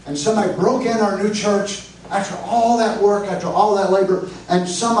morning and somebody broke in our new church after all that work, after all that labor, and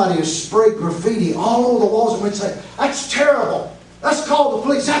somebody has sprayed graffiti all over the walls, and we'd say, that's terrible. Let's call the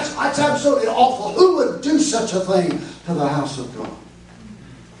police. That's absolutely awful. Who would do such a thing to the house of God?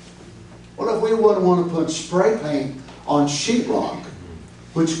 What if we wouldn't want to put spray paint on sheetrock,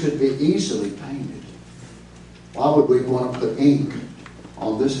 which could be easily painted? Why would we want to put ink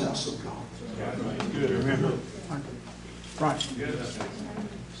on this house of God? Right.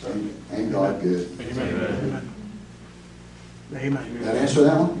 Ain't God good? Amen. Amen. Did that answer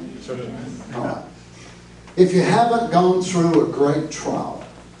that one? All right. If you haven't gone through a great trial,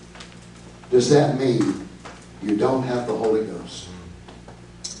 does that mean you don't have the Holy Ghost?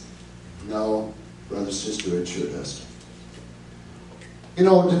 No, brother, sister, it sure does.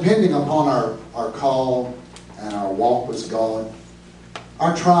 Depending upon our call and our walk with God,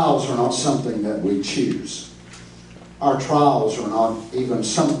 our trials are not something that we choose. Our trials are not even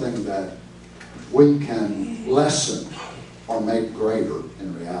something that we can lessen or make greater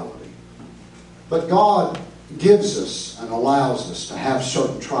in reality. But God gives us and allows us to have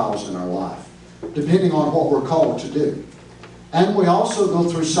certain trials in our life, depending on what we're called to do. And we also go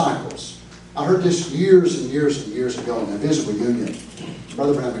through cycles. I heard this years and years and years ago in the visible union.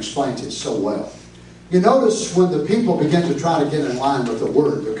 Brother Branham explained it so well. You notice when the people begin to try to get in line with the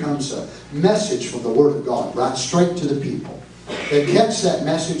Word, there comes a message from the Word of God right straight to the people. They catch that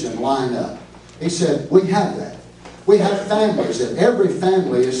message and line up. He said, we have that. We have families, and every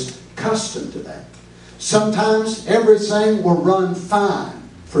family is accustomed to that. Sometimes everything will run fine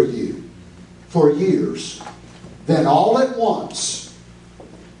for you for years. Then all at once,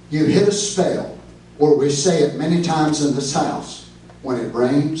 you hit a spell, or we say it many times in this house, when it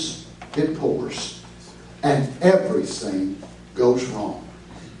rains, it pours. And everything goes wrong.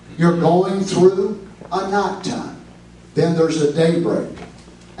 You're going through a night time. Then there's a daybreak.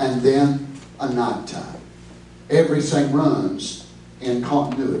 And then a night time. Everything runs in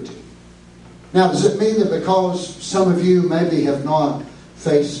continuity. Now, does it mean that because some of you maybe have not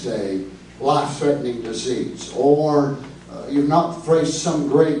faced a life-threatening disease, or you've not faced some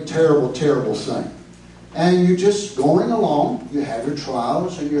great, terrible, terrible thing, and you're just going along, you have your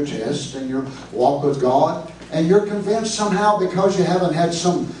trials and your tests and your walk with God, and you're convinced somehow because you haven't had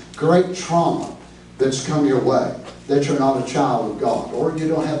some great trauma that's come your way, that you're not a child of God, or you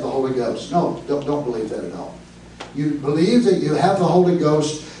don't have the Holy Ghost. No, don't believe that at all. You believe that you have the Holy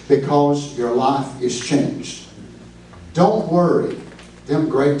Ghost because your life is changed. Don't worry. Them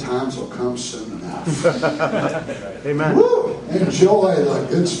great times will come soon enough. Amen. Woo! Enjoy the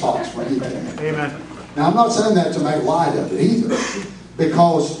good spots when you can. Amen. Now, I'm not saying that to make light of it either,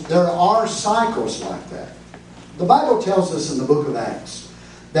 because there are cycles like that. The Bible tells us in the book of Acts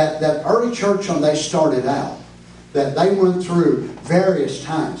that early church, when they started out, that they went through various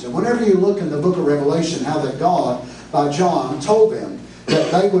times. And whenever you look in the book of Revelation, how that God, by John, told them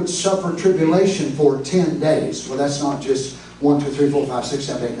that they would suffer tribulation for 10 days. Well, that's not just 1, 2, 3, 4, 5, 6,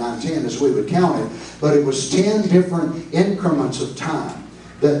 7, 8, 9, 10 as we would count it, but it was 10 different increments of time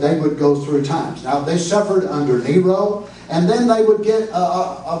that they would go through times. Now, they suffered under Nero, and then they would get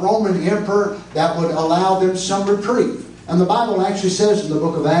a Roman emperor that would allow them some reprieve. And the Bible actually says in the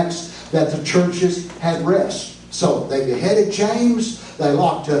book of Acts that the churches had rest. So they beheaded James, they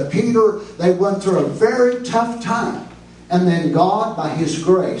locked up Peter, they went through a very tough time. And then God, by His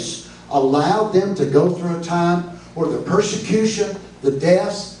grace, allowed them to go through a time where the persecution, the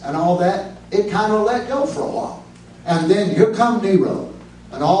deaths, and all that, it kind of let go for a while. And then here come Nero.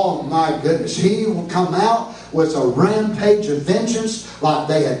 And oh my goodness, he will come out with a rampage of vengeance like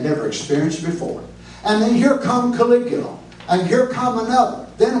they had never experienced before. And then here come Caligula. And here come another.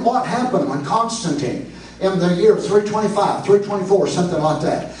 Then what happened when Constantine, in the year 325, 324, something like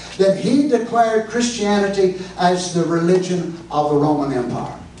that, that he declared Christianity as the religion of the Roman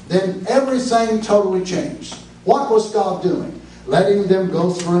Empire. Then everything totally changed. What was God doing? Letting them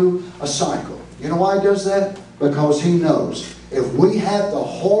go through a cycle. You know why He does that? Because He knows if we had the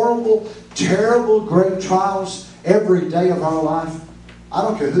horrible, terrible, great trials every day of our life, I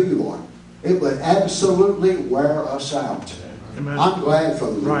don't care who you are, it would absolutely wear us out. Amen. I'm glad for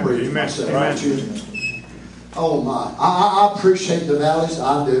the reprieve myself. Right, you? Oh my. I appreciate the valleys.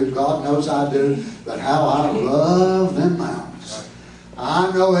 I do. God knows I do. But how I love them mountains. I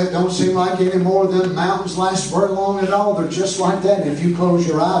know it don't seem like any more of them mountains last very long at all. They're just like that. If you close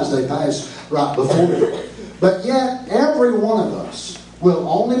your eyes, they pass right before you. But yet, every one of us will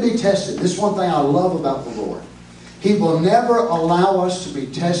only be tested. This is one thing I love about the Lord. He will never allow us to be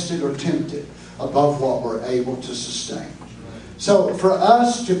tested or tempted above what we're able to sustain. So for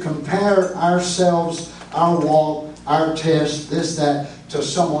us to compare ourselves, our walk, our test, this, that, to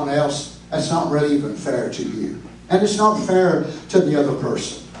someone else, that's not really even fair to you. And it's not fair to the other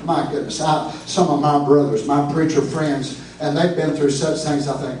person. My goodness, some of my brothers, my preacher friends, and they've been through such things,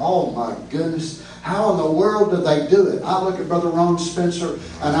 I think, oh my goodness, how in the world do they do it? I look at Brother Ron Spencer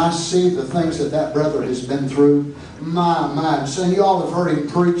and I see the things that brother has been through. My. So you all have heard him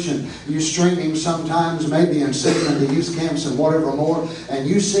preach, and you stream him sometimes, maybe and see him in the youth camps and whatever more, and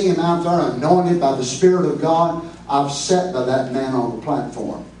you see him out there anointed by the Spirit of God. I've sat by that man on the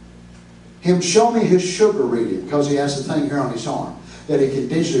platform. Him show me his sugar reading, because he has the thing here on his arm that he can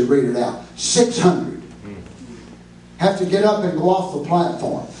digitally read it out. 600. Have to get up and go off the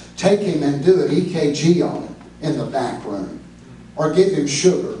platform. Take him and do an EKG on him in the back room. Or give him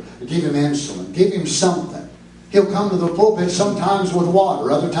sugar. Or give him insulin. Give him something. He'll come to the pulpit sometimes with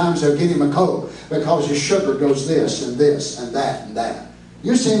water. Other times they'll give him a Coke because his sugar goes this and this and that and that.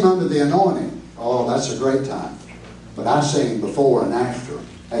 You see him under the anointing. Oh, that's a great time. But I see him before and after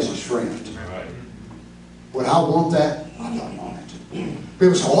as his friend. Would I want that? I don't want it.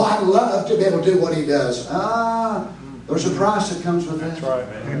 People say, oh, I'd love to be able to do what he does. There's a price that comes with that. That's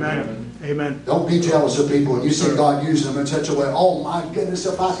right. Amen. Amen. Don't be jealous of people when you see God using them in such a way. Oh my goodness,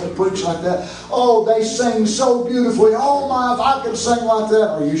 if I could preach like that. Oh, they sing so beautifully. Oh my, if I could sing like that.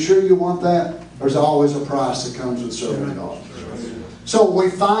 Are you sure you want that? There's always a price that comes with serving God. So we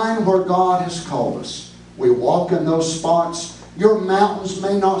find where God has called us. We walk in those spots. Your mountains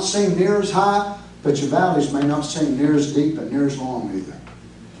may not seem near as high, but your valleys may not seem near as deep and near as long either.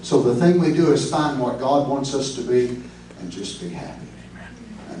 So the thing we do is find what God wants us to be and just be happy.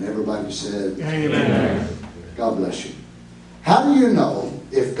 And everybody said, Amen. God bless you. How do you know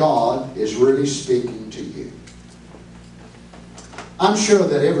if God is really speaking to you? I'm sure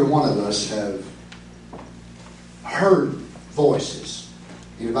that every one of us have heard voices.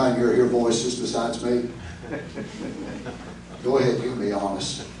 Anybody here hear voices besides me? Go ahead, you can be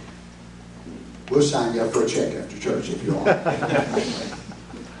honest. We'll sign you up for a check after church if you want.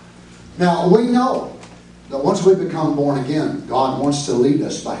 Now, we know that once we become born again, God wants to lead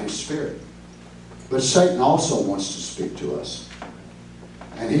us by His Spirit. But Satan also wants to speak to us.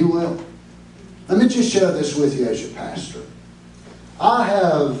 And he will. Let me just share this with you as your pastor. I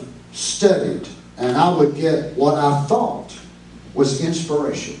have studied, and I would get what I thought was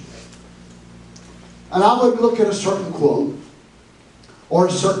inspiration. And I would look at a certain quote or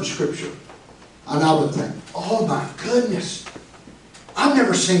a certain scripture, and I would think, oh my goodness, I've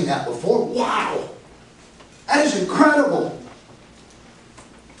never seen that before. Wow, that is incredible.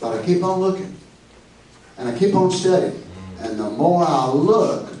 But I keep on looking, and I keep on studying. And the more I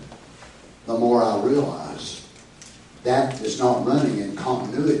look, the more I realize that is not running in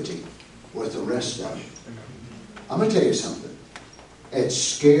continuity with the rest of it. I'm going to tell you something. It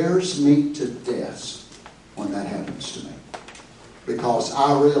scares me to death when that happens to me. Because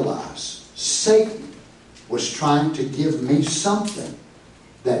I realize Satan was trying to give me something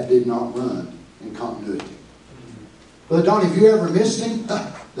that did not run in continuity. Brother Donny, have you ever missed him?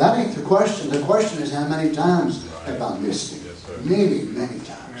 That ain't the question. The question is, how many times have I missed him? Many, many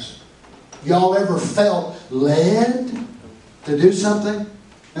times. Y'all ever felt led to do something,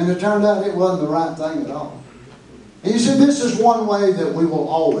 and it turned out it wasn't the right thing at all? And you see, this is one way that we will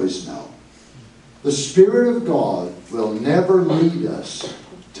always know. The Spirit of God will never lead us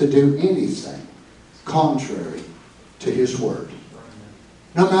to do anything contrary to His Word.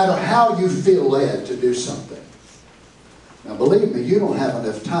 No matter how you feel led to do something. Now believe me, you don't have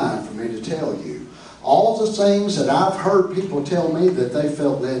enough time for me to tell you all the things that I've heard people tell me that they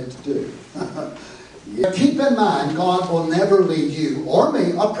felt led to do. Keep in mind, God will never lead you or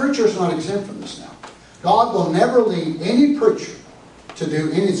me. A preacher is not exempt from this now. God will never lead any preacher to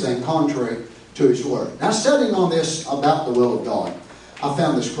do anything contrary to His Word. Now, studying on this about the will of God, I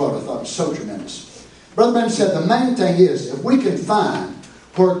found this quote I thought was so tremendous. Brother Ben said, the main thing is, if we can find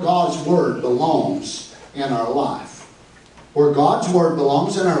where God's Word belongs in our life, where God's Word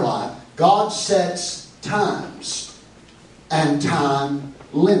belongs in our life, God sets times and time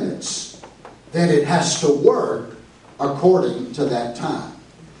limits. Then it has to work according to that time.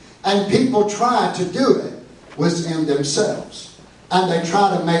 And people try to do it within themselves. And they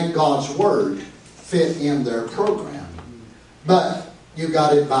try to make God's Word fit in their program. But you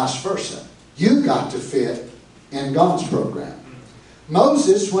got it vice versa. You got to fit in God's program.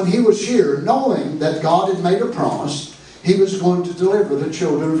 Moses, when he was here, knowing that God had made a promise, he was going to deliver the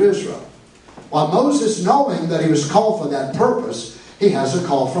children of Israel. While Moses, knowing that he was called for that purpose, He has a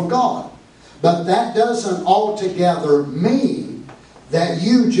call from God. But that doesn't altogether mean that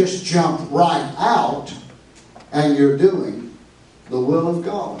you just jump right out and you're doing the will of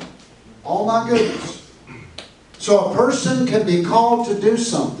God. Oh my goodness. So a person can be called to do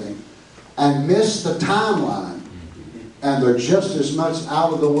something and miss the timeline, and they're just as much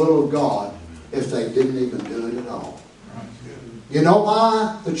out of the will of God if they didn't even do it at all. You know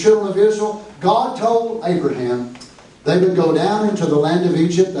why the children of Israel? God told Abraham they would go down into the land of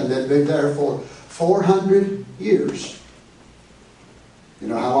Egypt and they'd be there for 400 years. You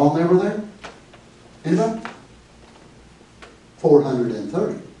know how long they were there? Anybody?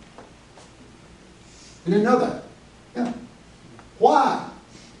 430. You didn't know that? Yeah. Why?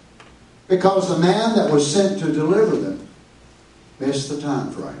 Because the man that was sent to deliver them missed the time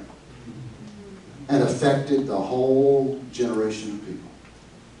frame and affected the whole generation of people.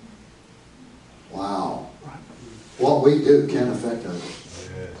 Wow. What we do can affect others.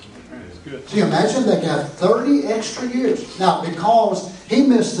 So you imagine they got 30 extra years. Now, because he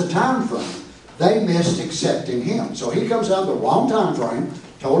missed the time frame, they missed accepting him. So he comes out the wrong time frame,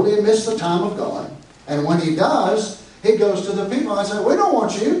 totally missed the time of God. And when he does, he goes to the people and says, we don't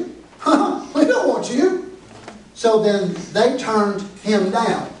want you. We don't want you. So then they turned him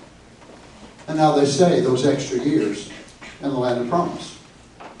down. And now they say those extra years in the land of promise.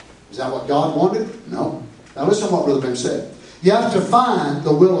 Is that what God wanted? No. Now listen to what Brother Ben said. You have to find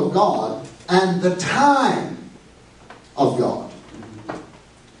the will of God and the time of God.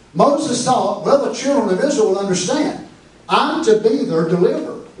 Moses thought, well, the children of Israel will understand. I'm to be their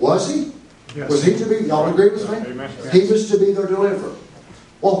deliverer. Was he? Yes. Was he to be? Y'all agree with me? Amen. He was to be their deliverer.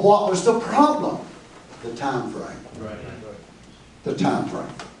 Well, what was the problem? The time frame. Right. The time frame.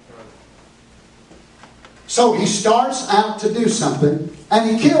 So he starts out to do something, and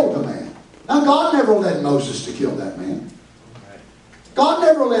he killed a man. Now, God never led Moses to kill that man. God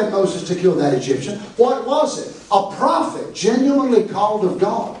never led Moses to kill that Egyptian. What was it? A prophet, genuinely called of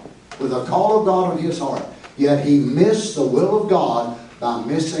God, with a call of God on his heart. Yet he missed the will of God by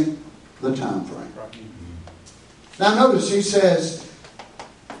missing the time frame. Now notice he says,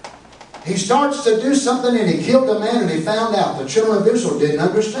 he starts to do something and he killed a man and he found out the children of Israel didn't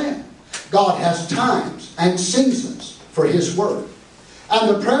understand. God has times and seasons for his word. And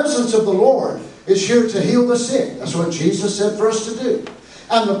the presence of the Lord is here to heal the sick. That's what Jesus said for us to do.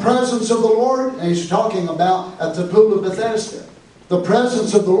 And the presence of the Lord, and he's talking about at the pool of Bethesda, the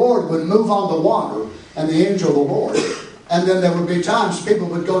presence of the Lord would move on the water and the angel of the Lord. And then there would be times people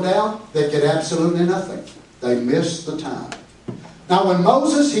would go down, they'd get absolutely nothing. They missed the time. Now when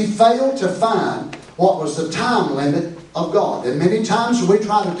Moses, he failed to find what was the time limit of God. And many times we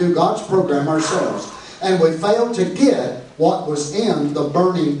try to do God's program ourselves, and we fail to get what was in the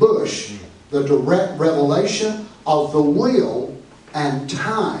burning bush, the direct revelation of the will and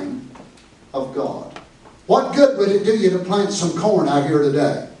time of God. What good would it do you to plant some corn out here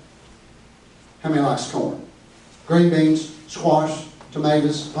today? How many likes corn? Green beans, squash,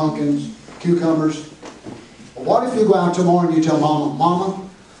 tomatoes, pumpkins, cucumbers. Well, what if you go out tomorrow and you tell Mama, Mama,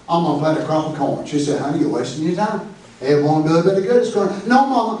 I'm going to plant a crop of corn. She said, honey, you're wasting your time. It won't do a bit of good. It's going to... No,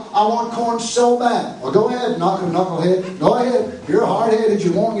 Mama, I want corn so bad. Well, go ahead, knucklehead. Go ahead. You're hard-headed.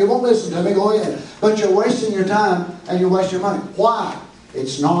 You won't listen to me. Go ahead. But you're wasting your time and you're wasting your money. Why?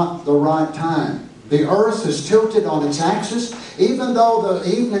 It's not the right time. The earth is tilted on its axis, even though the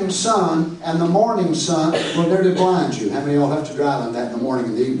evening sun and the morning sun will nearly blind you. How many of y'all have to drive on that in the morning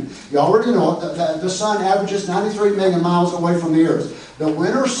and the evening? You already know that the sun averages 93 million miles away from the earth. The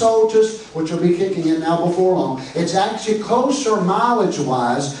winter solstice, which will be kicking in now before long, it's actually closer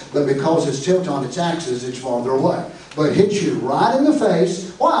mileage-wise, but because it's tilted on its axis, it's farther away. But it hits you right in the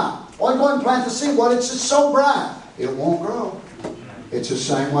face. Why? Why go and plant the seed? Well, it's so bright. It won't grow. It's the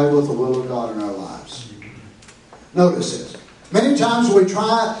same way with the will of God in our lives. Notice this. Many times we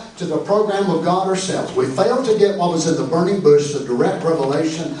try to the program of God ourselves. We fail to get what was in the burning bush, the direct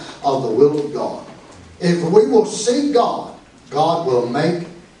revelation of the will of God. If we will seek God, God will make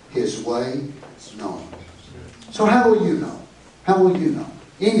his way known. So how will you know? How will you know?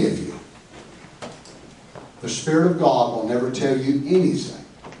 Any of you. The Spirit of God will never tell you anything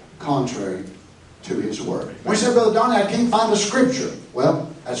contrary to his word. We say, Brother Donny, I can't find a scripture.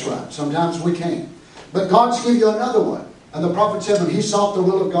 Well, that's right. Sometimes we can't. But God's given you another one. And the prophet said when he sought the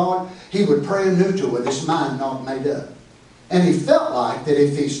will of God, he would pray anew to it with his mind not made up. And he felt like that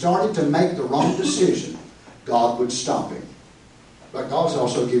if he started to make the wrong decision, God would stop him. But God's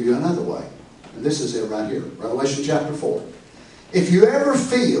also give you another way. And this is it right here. Revelation chapter 4. If you ever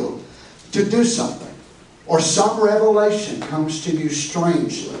feel to do something, or some revelation comes to you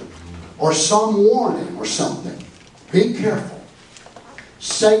strangely, or some warning or something, be careful.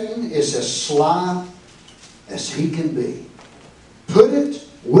 Satan is as sly as he can be. Put it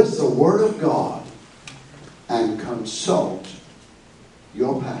with the Word of God and consult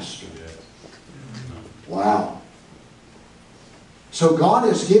your pastor. Wow. So God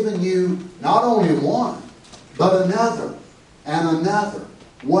has given you not only one, but another and another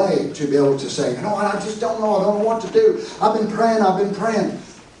way to be able to say, you know what, I just don't know. I don't know what to do. I've been praying.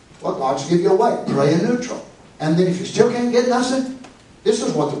 Well, God should give you a way. Pray in neutral. And then if you still can't get nothing, this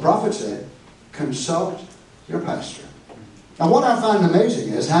is what the prophet said. Consult your pastor. Now what I find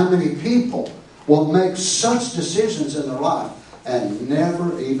amazing is how many people will make such decisions in their life and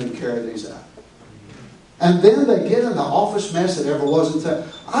never even carry these out. And then they get in the office mess that ever wasn't there.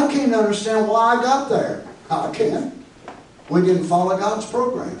 I can't understand why I got there. I can't. We didn't follow God's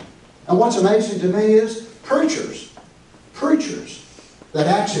program. And what's amazing to me is preachers that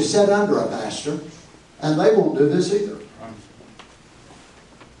actually sit under a pastor, and they won't do this either.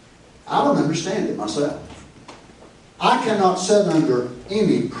 I don't understand it myself. I cannot sit under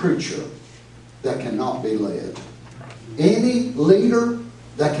any preacher that cannot be led. Any leader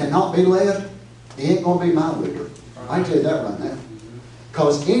that cannot be led, he ain't going to be my leader. I can tell you that right now.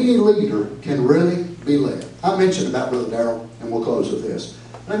 Because any leader can really be led. I mentioned about Brother Darrell, and we'll close with this.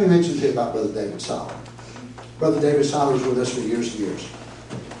 Let me mention to you about Brother David Seiler. Brother David Seiler was with us for years and years.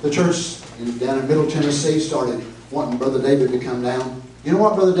 The church down in Middle Tennessee started wanting Brother David to come down. You know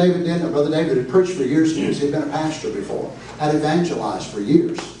what Brother David did? Brother David had preached for years and years. He had been a pastor before. Had evangelized for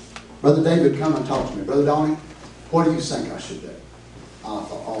years. Brother David come and talk to me. Brother Donny, what do you think I should do? I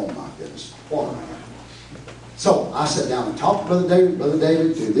thought, oh my goodness, what a man. So I sat down and talked to Brother David. Brother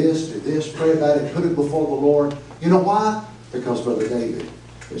David, do this, pray about it, put it before the Lord. You know why? Because Brother David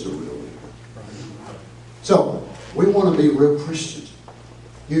is a real leader. So we want to be real Christians.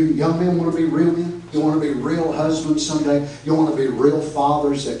 You young men want to be real men. You want to be real husbands someday. You want to be real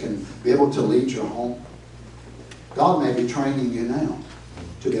fathers that can be able to lead your home. God may be training you now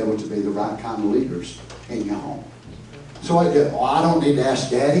to be able to be the right kind of leaders in your home. So I don't need to ask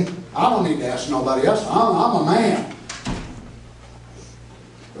Daddy. I don't need to ask nobody else. I'm a man.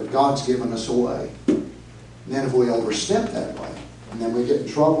 But God's given us a way. And then if we overstep that way, and then we get in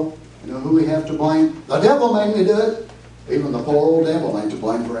trouble, you know who we have to blame? The devil made me do it. Even the poor old devil ain't to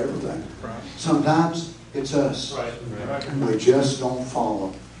blame for everything. Sometimes it's us. We just don't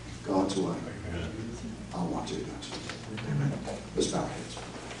follow God's way. I want to do that. Amen. Let's bow our heads.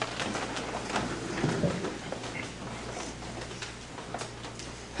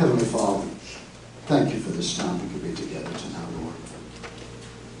 Heavenly Father, thank you for this time we could be together tonight, Lord.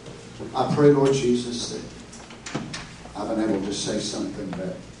 I pray, Lord Jesus, that I've been able to say something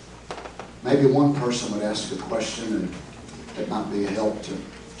that maybe one person would ask a question and it might be a help to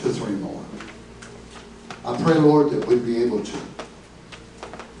 2-3 more. I pray, Lord, that we'd be able to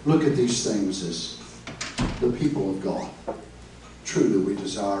look at these things as the people of God. Truly, we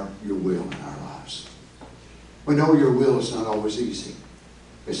desire your will in our lives. We know your will is not always easy.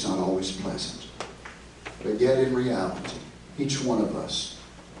 It's not always pleasant. But yet in reality, each one of us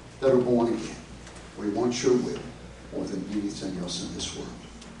that are born again, we want your will more than anything else in this world.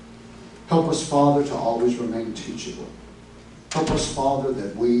 Help us, Father, to always remain teachable. Help us, Father,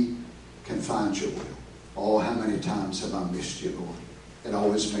 that we can find your will. Oh, how many times have I missed you, Lord? It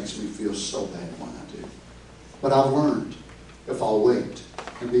always makes me feel so bad when I do. But I've learned if I'll wait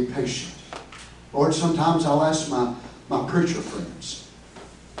and be patient. Lord, sometimes I'll ask my preacher friends,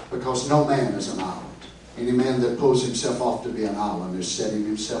 because no man is an island. Any man that pulls himself off to be an island is setting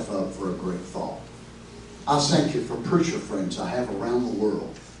himself up for a great fall. I thank you for preacher friends I have around the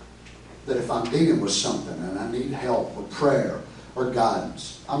world, that if I'm dealing with something and I need help or prayer or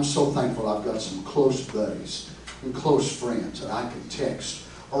guidance, I'm so thankful I've got some close buddies and close friends that I can text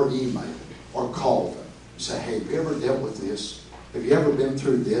or email or call them and say, hey, have you ever dealt with this? Have you ever been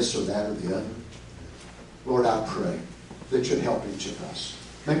through this or that or the other? Lord, I pray that you'd help each of us.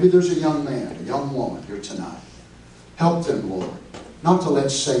 Maybe there's a young man, a young woman here tonight. Help them, Lord, not to let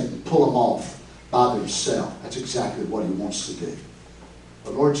Satan pull them off by themselves. That's exactly what he wants to do.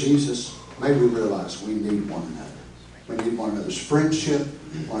 But Lord Jesus, may we realize we need one another. We need one another's friendship,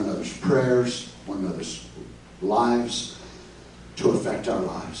 one another's prayers, one another's lives to affect our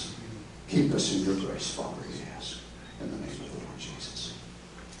lives. Keep us in your grace, Father, we ask. In the name of the Lord Jesus.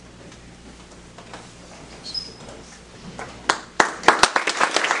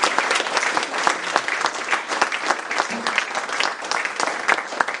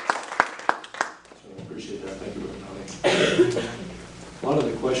 I appreciate that. Thank you, Brother Donny. A lot of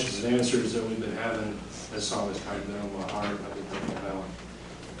the questions and answers that we've been having, this song has kind of been on my heart. I've been thinking about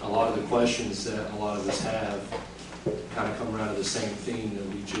a lot of the questions that a lot of us have kind of come around to the same theme, that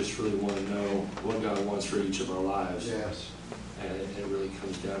we just really want to know what God wants for each of our lives. Yes. And it really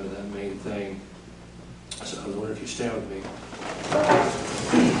comes down to that main thing. So I was wondering if you stand with me.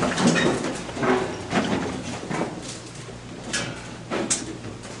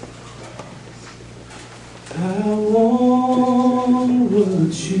 I want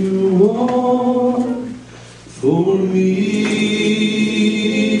what you want for me,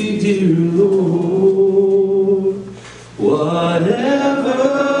 dear Lord. Whatever,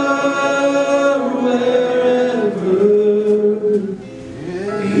 wherever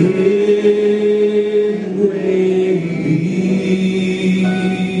it may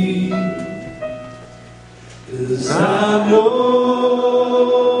be, 'cause I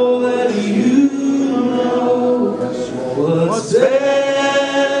know that you know what's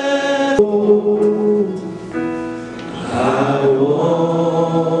best. I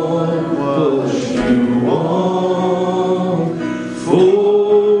want what you want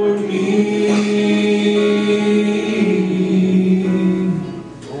for me.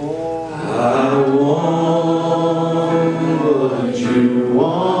 I want what you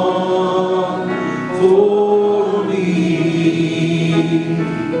want for me.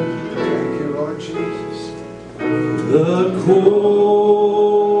 Thank you, Lord Jesus. The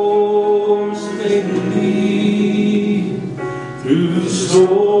course may lead through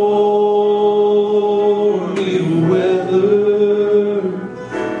stormy weather,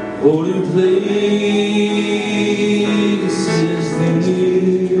 or to places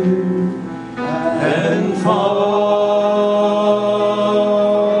near and far,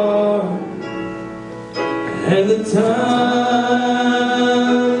 and the time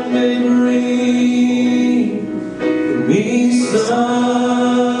may bring me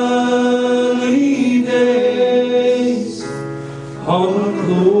sunny days on a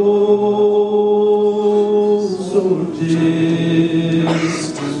close or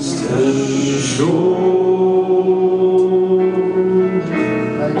distant shore.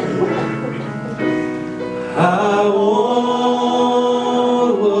 Thank you. I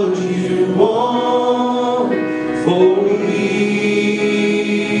want what you want for me,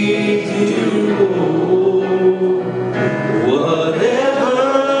 dear Lord. Whatever,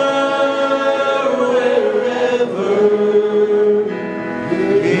 wherever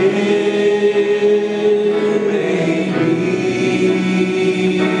it may be,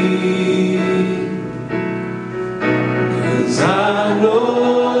 'cause I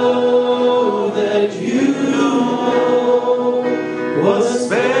know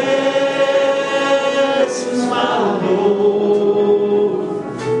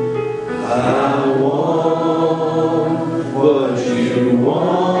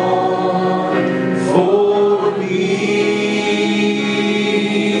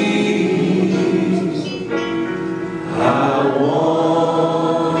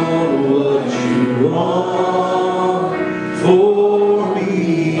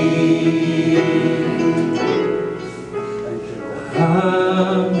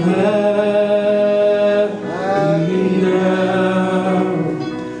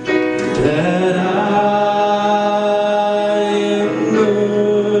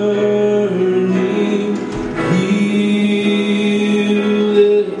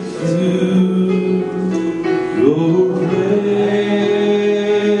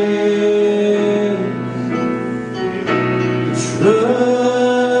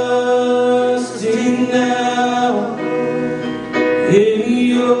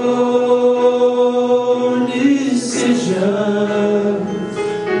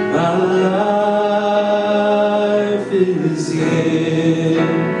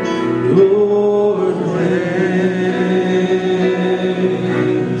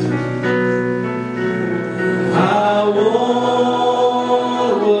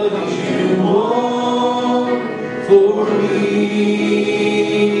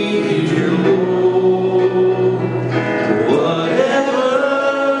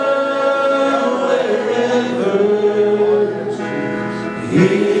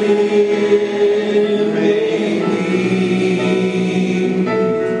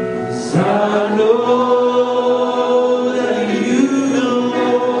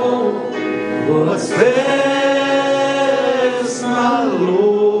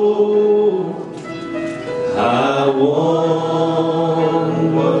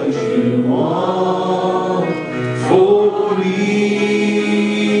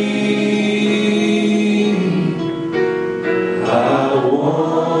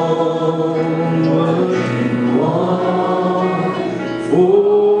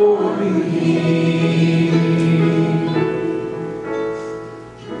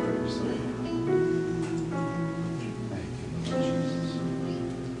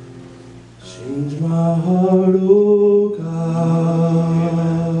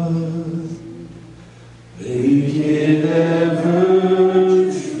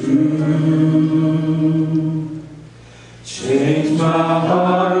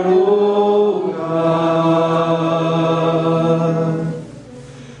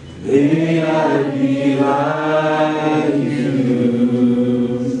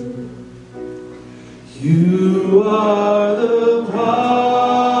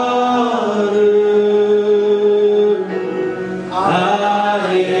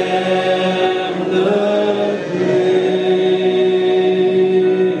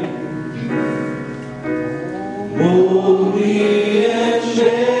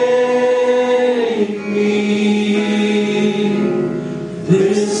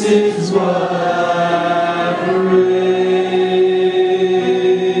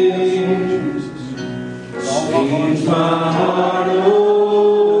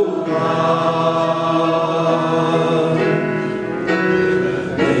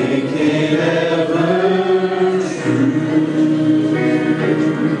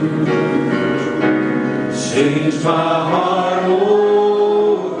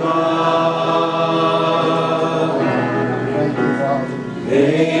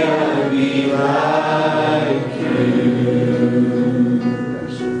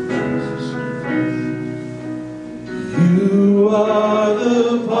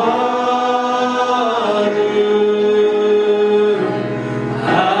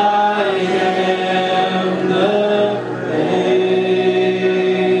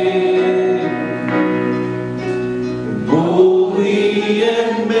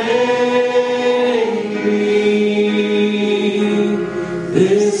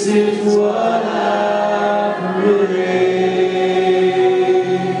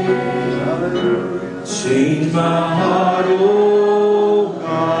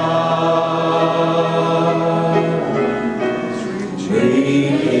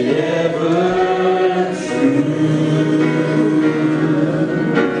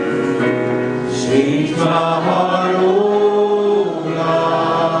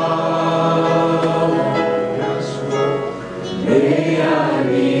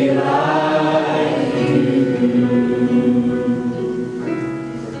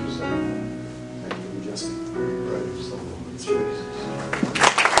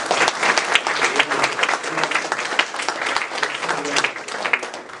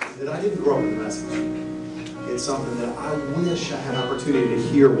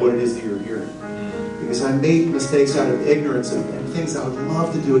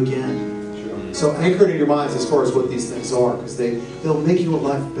So anchor it in your minds as far as what these things are, because they'll make your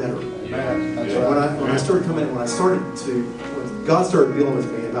life better. That's right. When God started dealing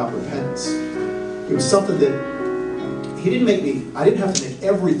with me about repentance, it was something that I didn't have to make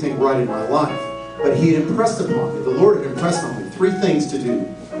everything right in my life, but He had impressed upon me, the Lord had impressed on me 3 things to do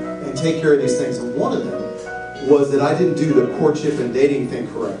and take care of these things. And one of them was that I didn't do the courtship and dating thing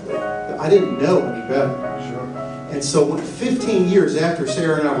correctly. I didn't know any better. And so 15 years after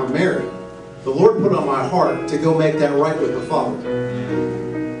Sarah and I were married, the Lord put on my heart to go make that right with her father.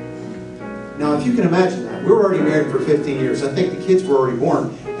 Now, if you can imagine that, we were already married for 15 years. I think the kids were already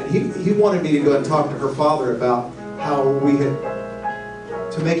born. And he wanted me to go and talk to her father about how we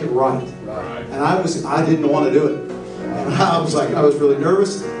had to make it right. And I didn't want to do it. And I was really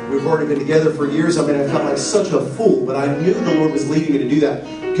nervous. We've already been together for years. I felt like such a fool, but I knew the Lord was leading me to do that.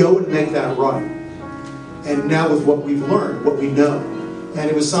 Go and make that right. And now with what we've learned, what we know. And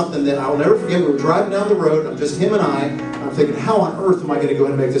it was something that I'll never forget. We were driving down the road, I'm just him and I'm thinking, how on earth am I going to go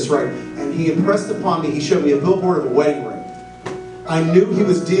ahead and make this right? And He impressed upon me, He showed me a billboard of a wedding ring. I knew He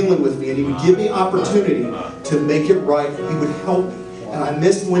was dealing with me, and He would give me opportunity to make it right. He would help me. And I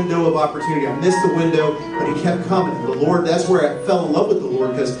missed the window of opportunity. I missed the window, but He kept coming. And the Lord, that's where I fell in love with the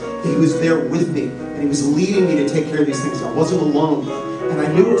Lord, because He was there with me. And He was leading me to take care of these things. I wasn't alone. And I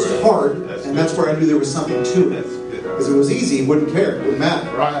knew it was hard, and that's where I knew there was something to it. Because if it was easy, He wouldn't care. It wouldn't matter.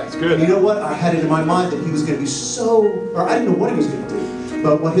 Right, that's good. And you know what? I had it in my mind that He was going to be or I didn't know what He was going to do.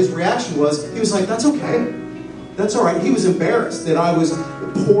 But what His reaction was, He was like, that's okay. That's all right. He was embarrassed that I was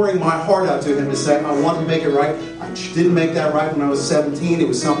pouring my heart out to Him to say, I want to make it right. I didn't make that right when I was 17. It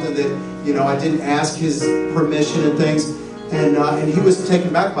was something that, I didn't ask His permission and things. And He was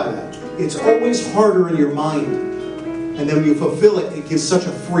taken back by that. It's always harder in your mind. And then when you fulfill it, it gives such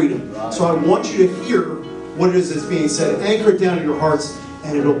a freedom. So I want you to hear what it is that's being said. Anchor it down in your hearts,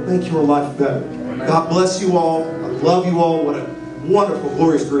 and it'll make your life better. God bless you all. I love you all. What a wonderful,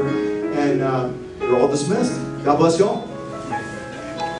 glorious group. And you're all dismissed. God bless you all.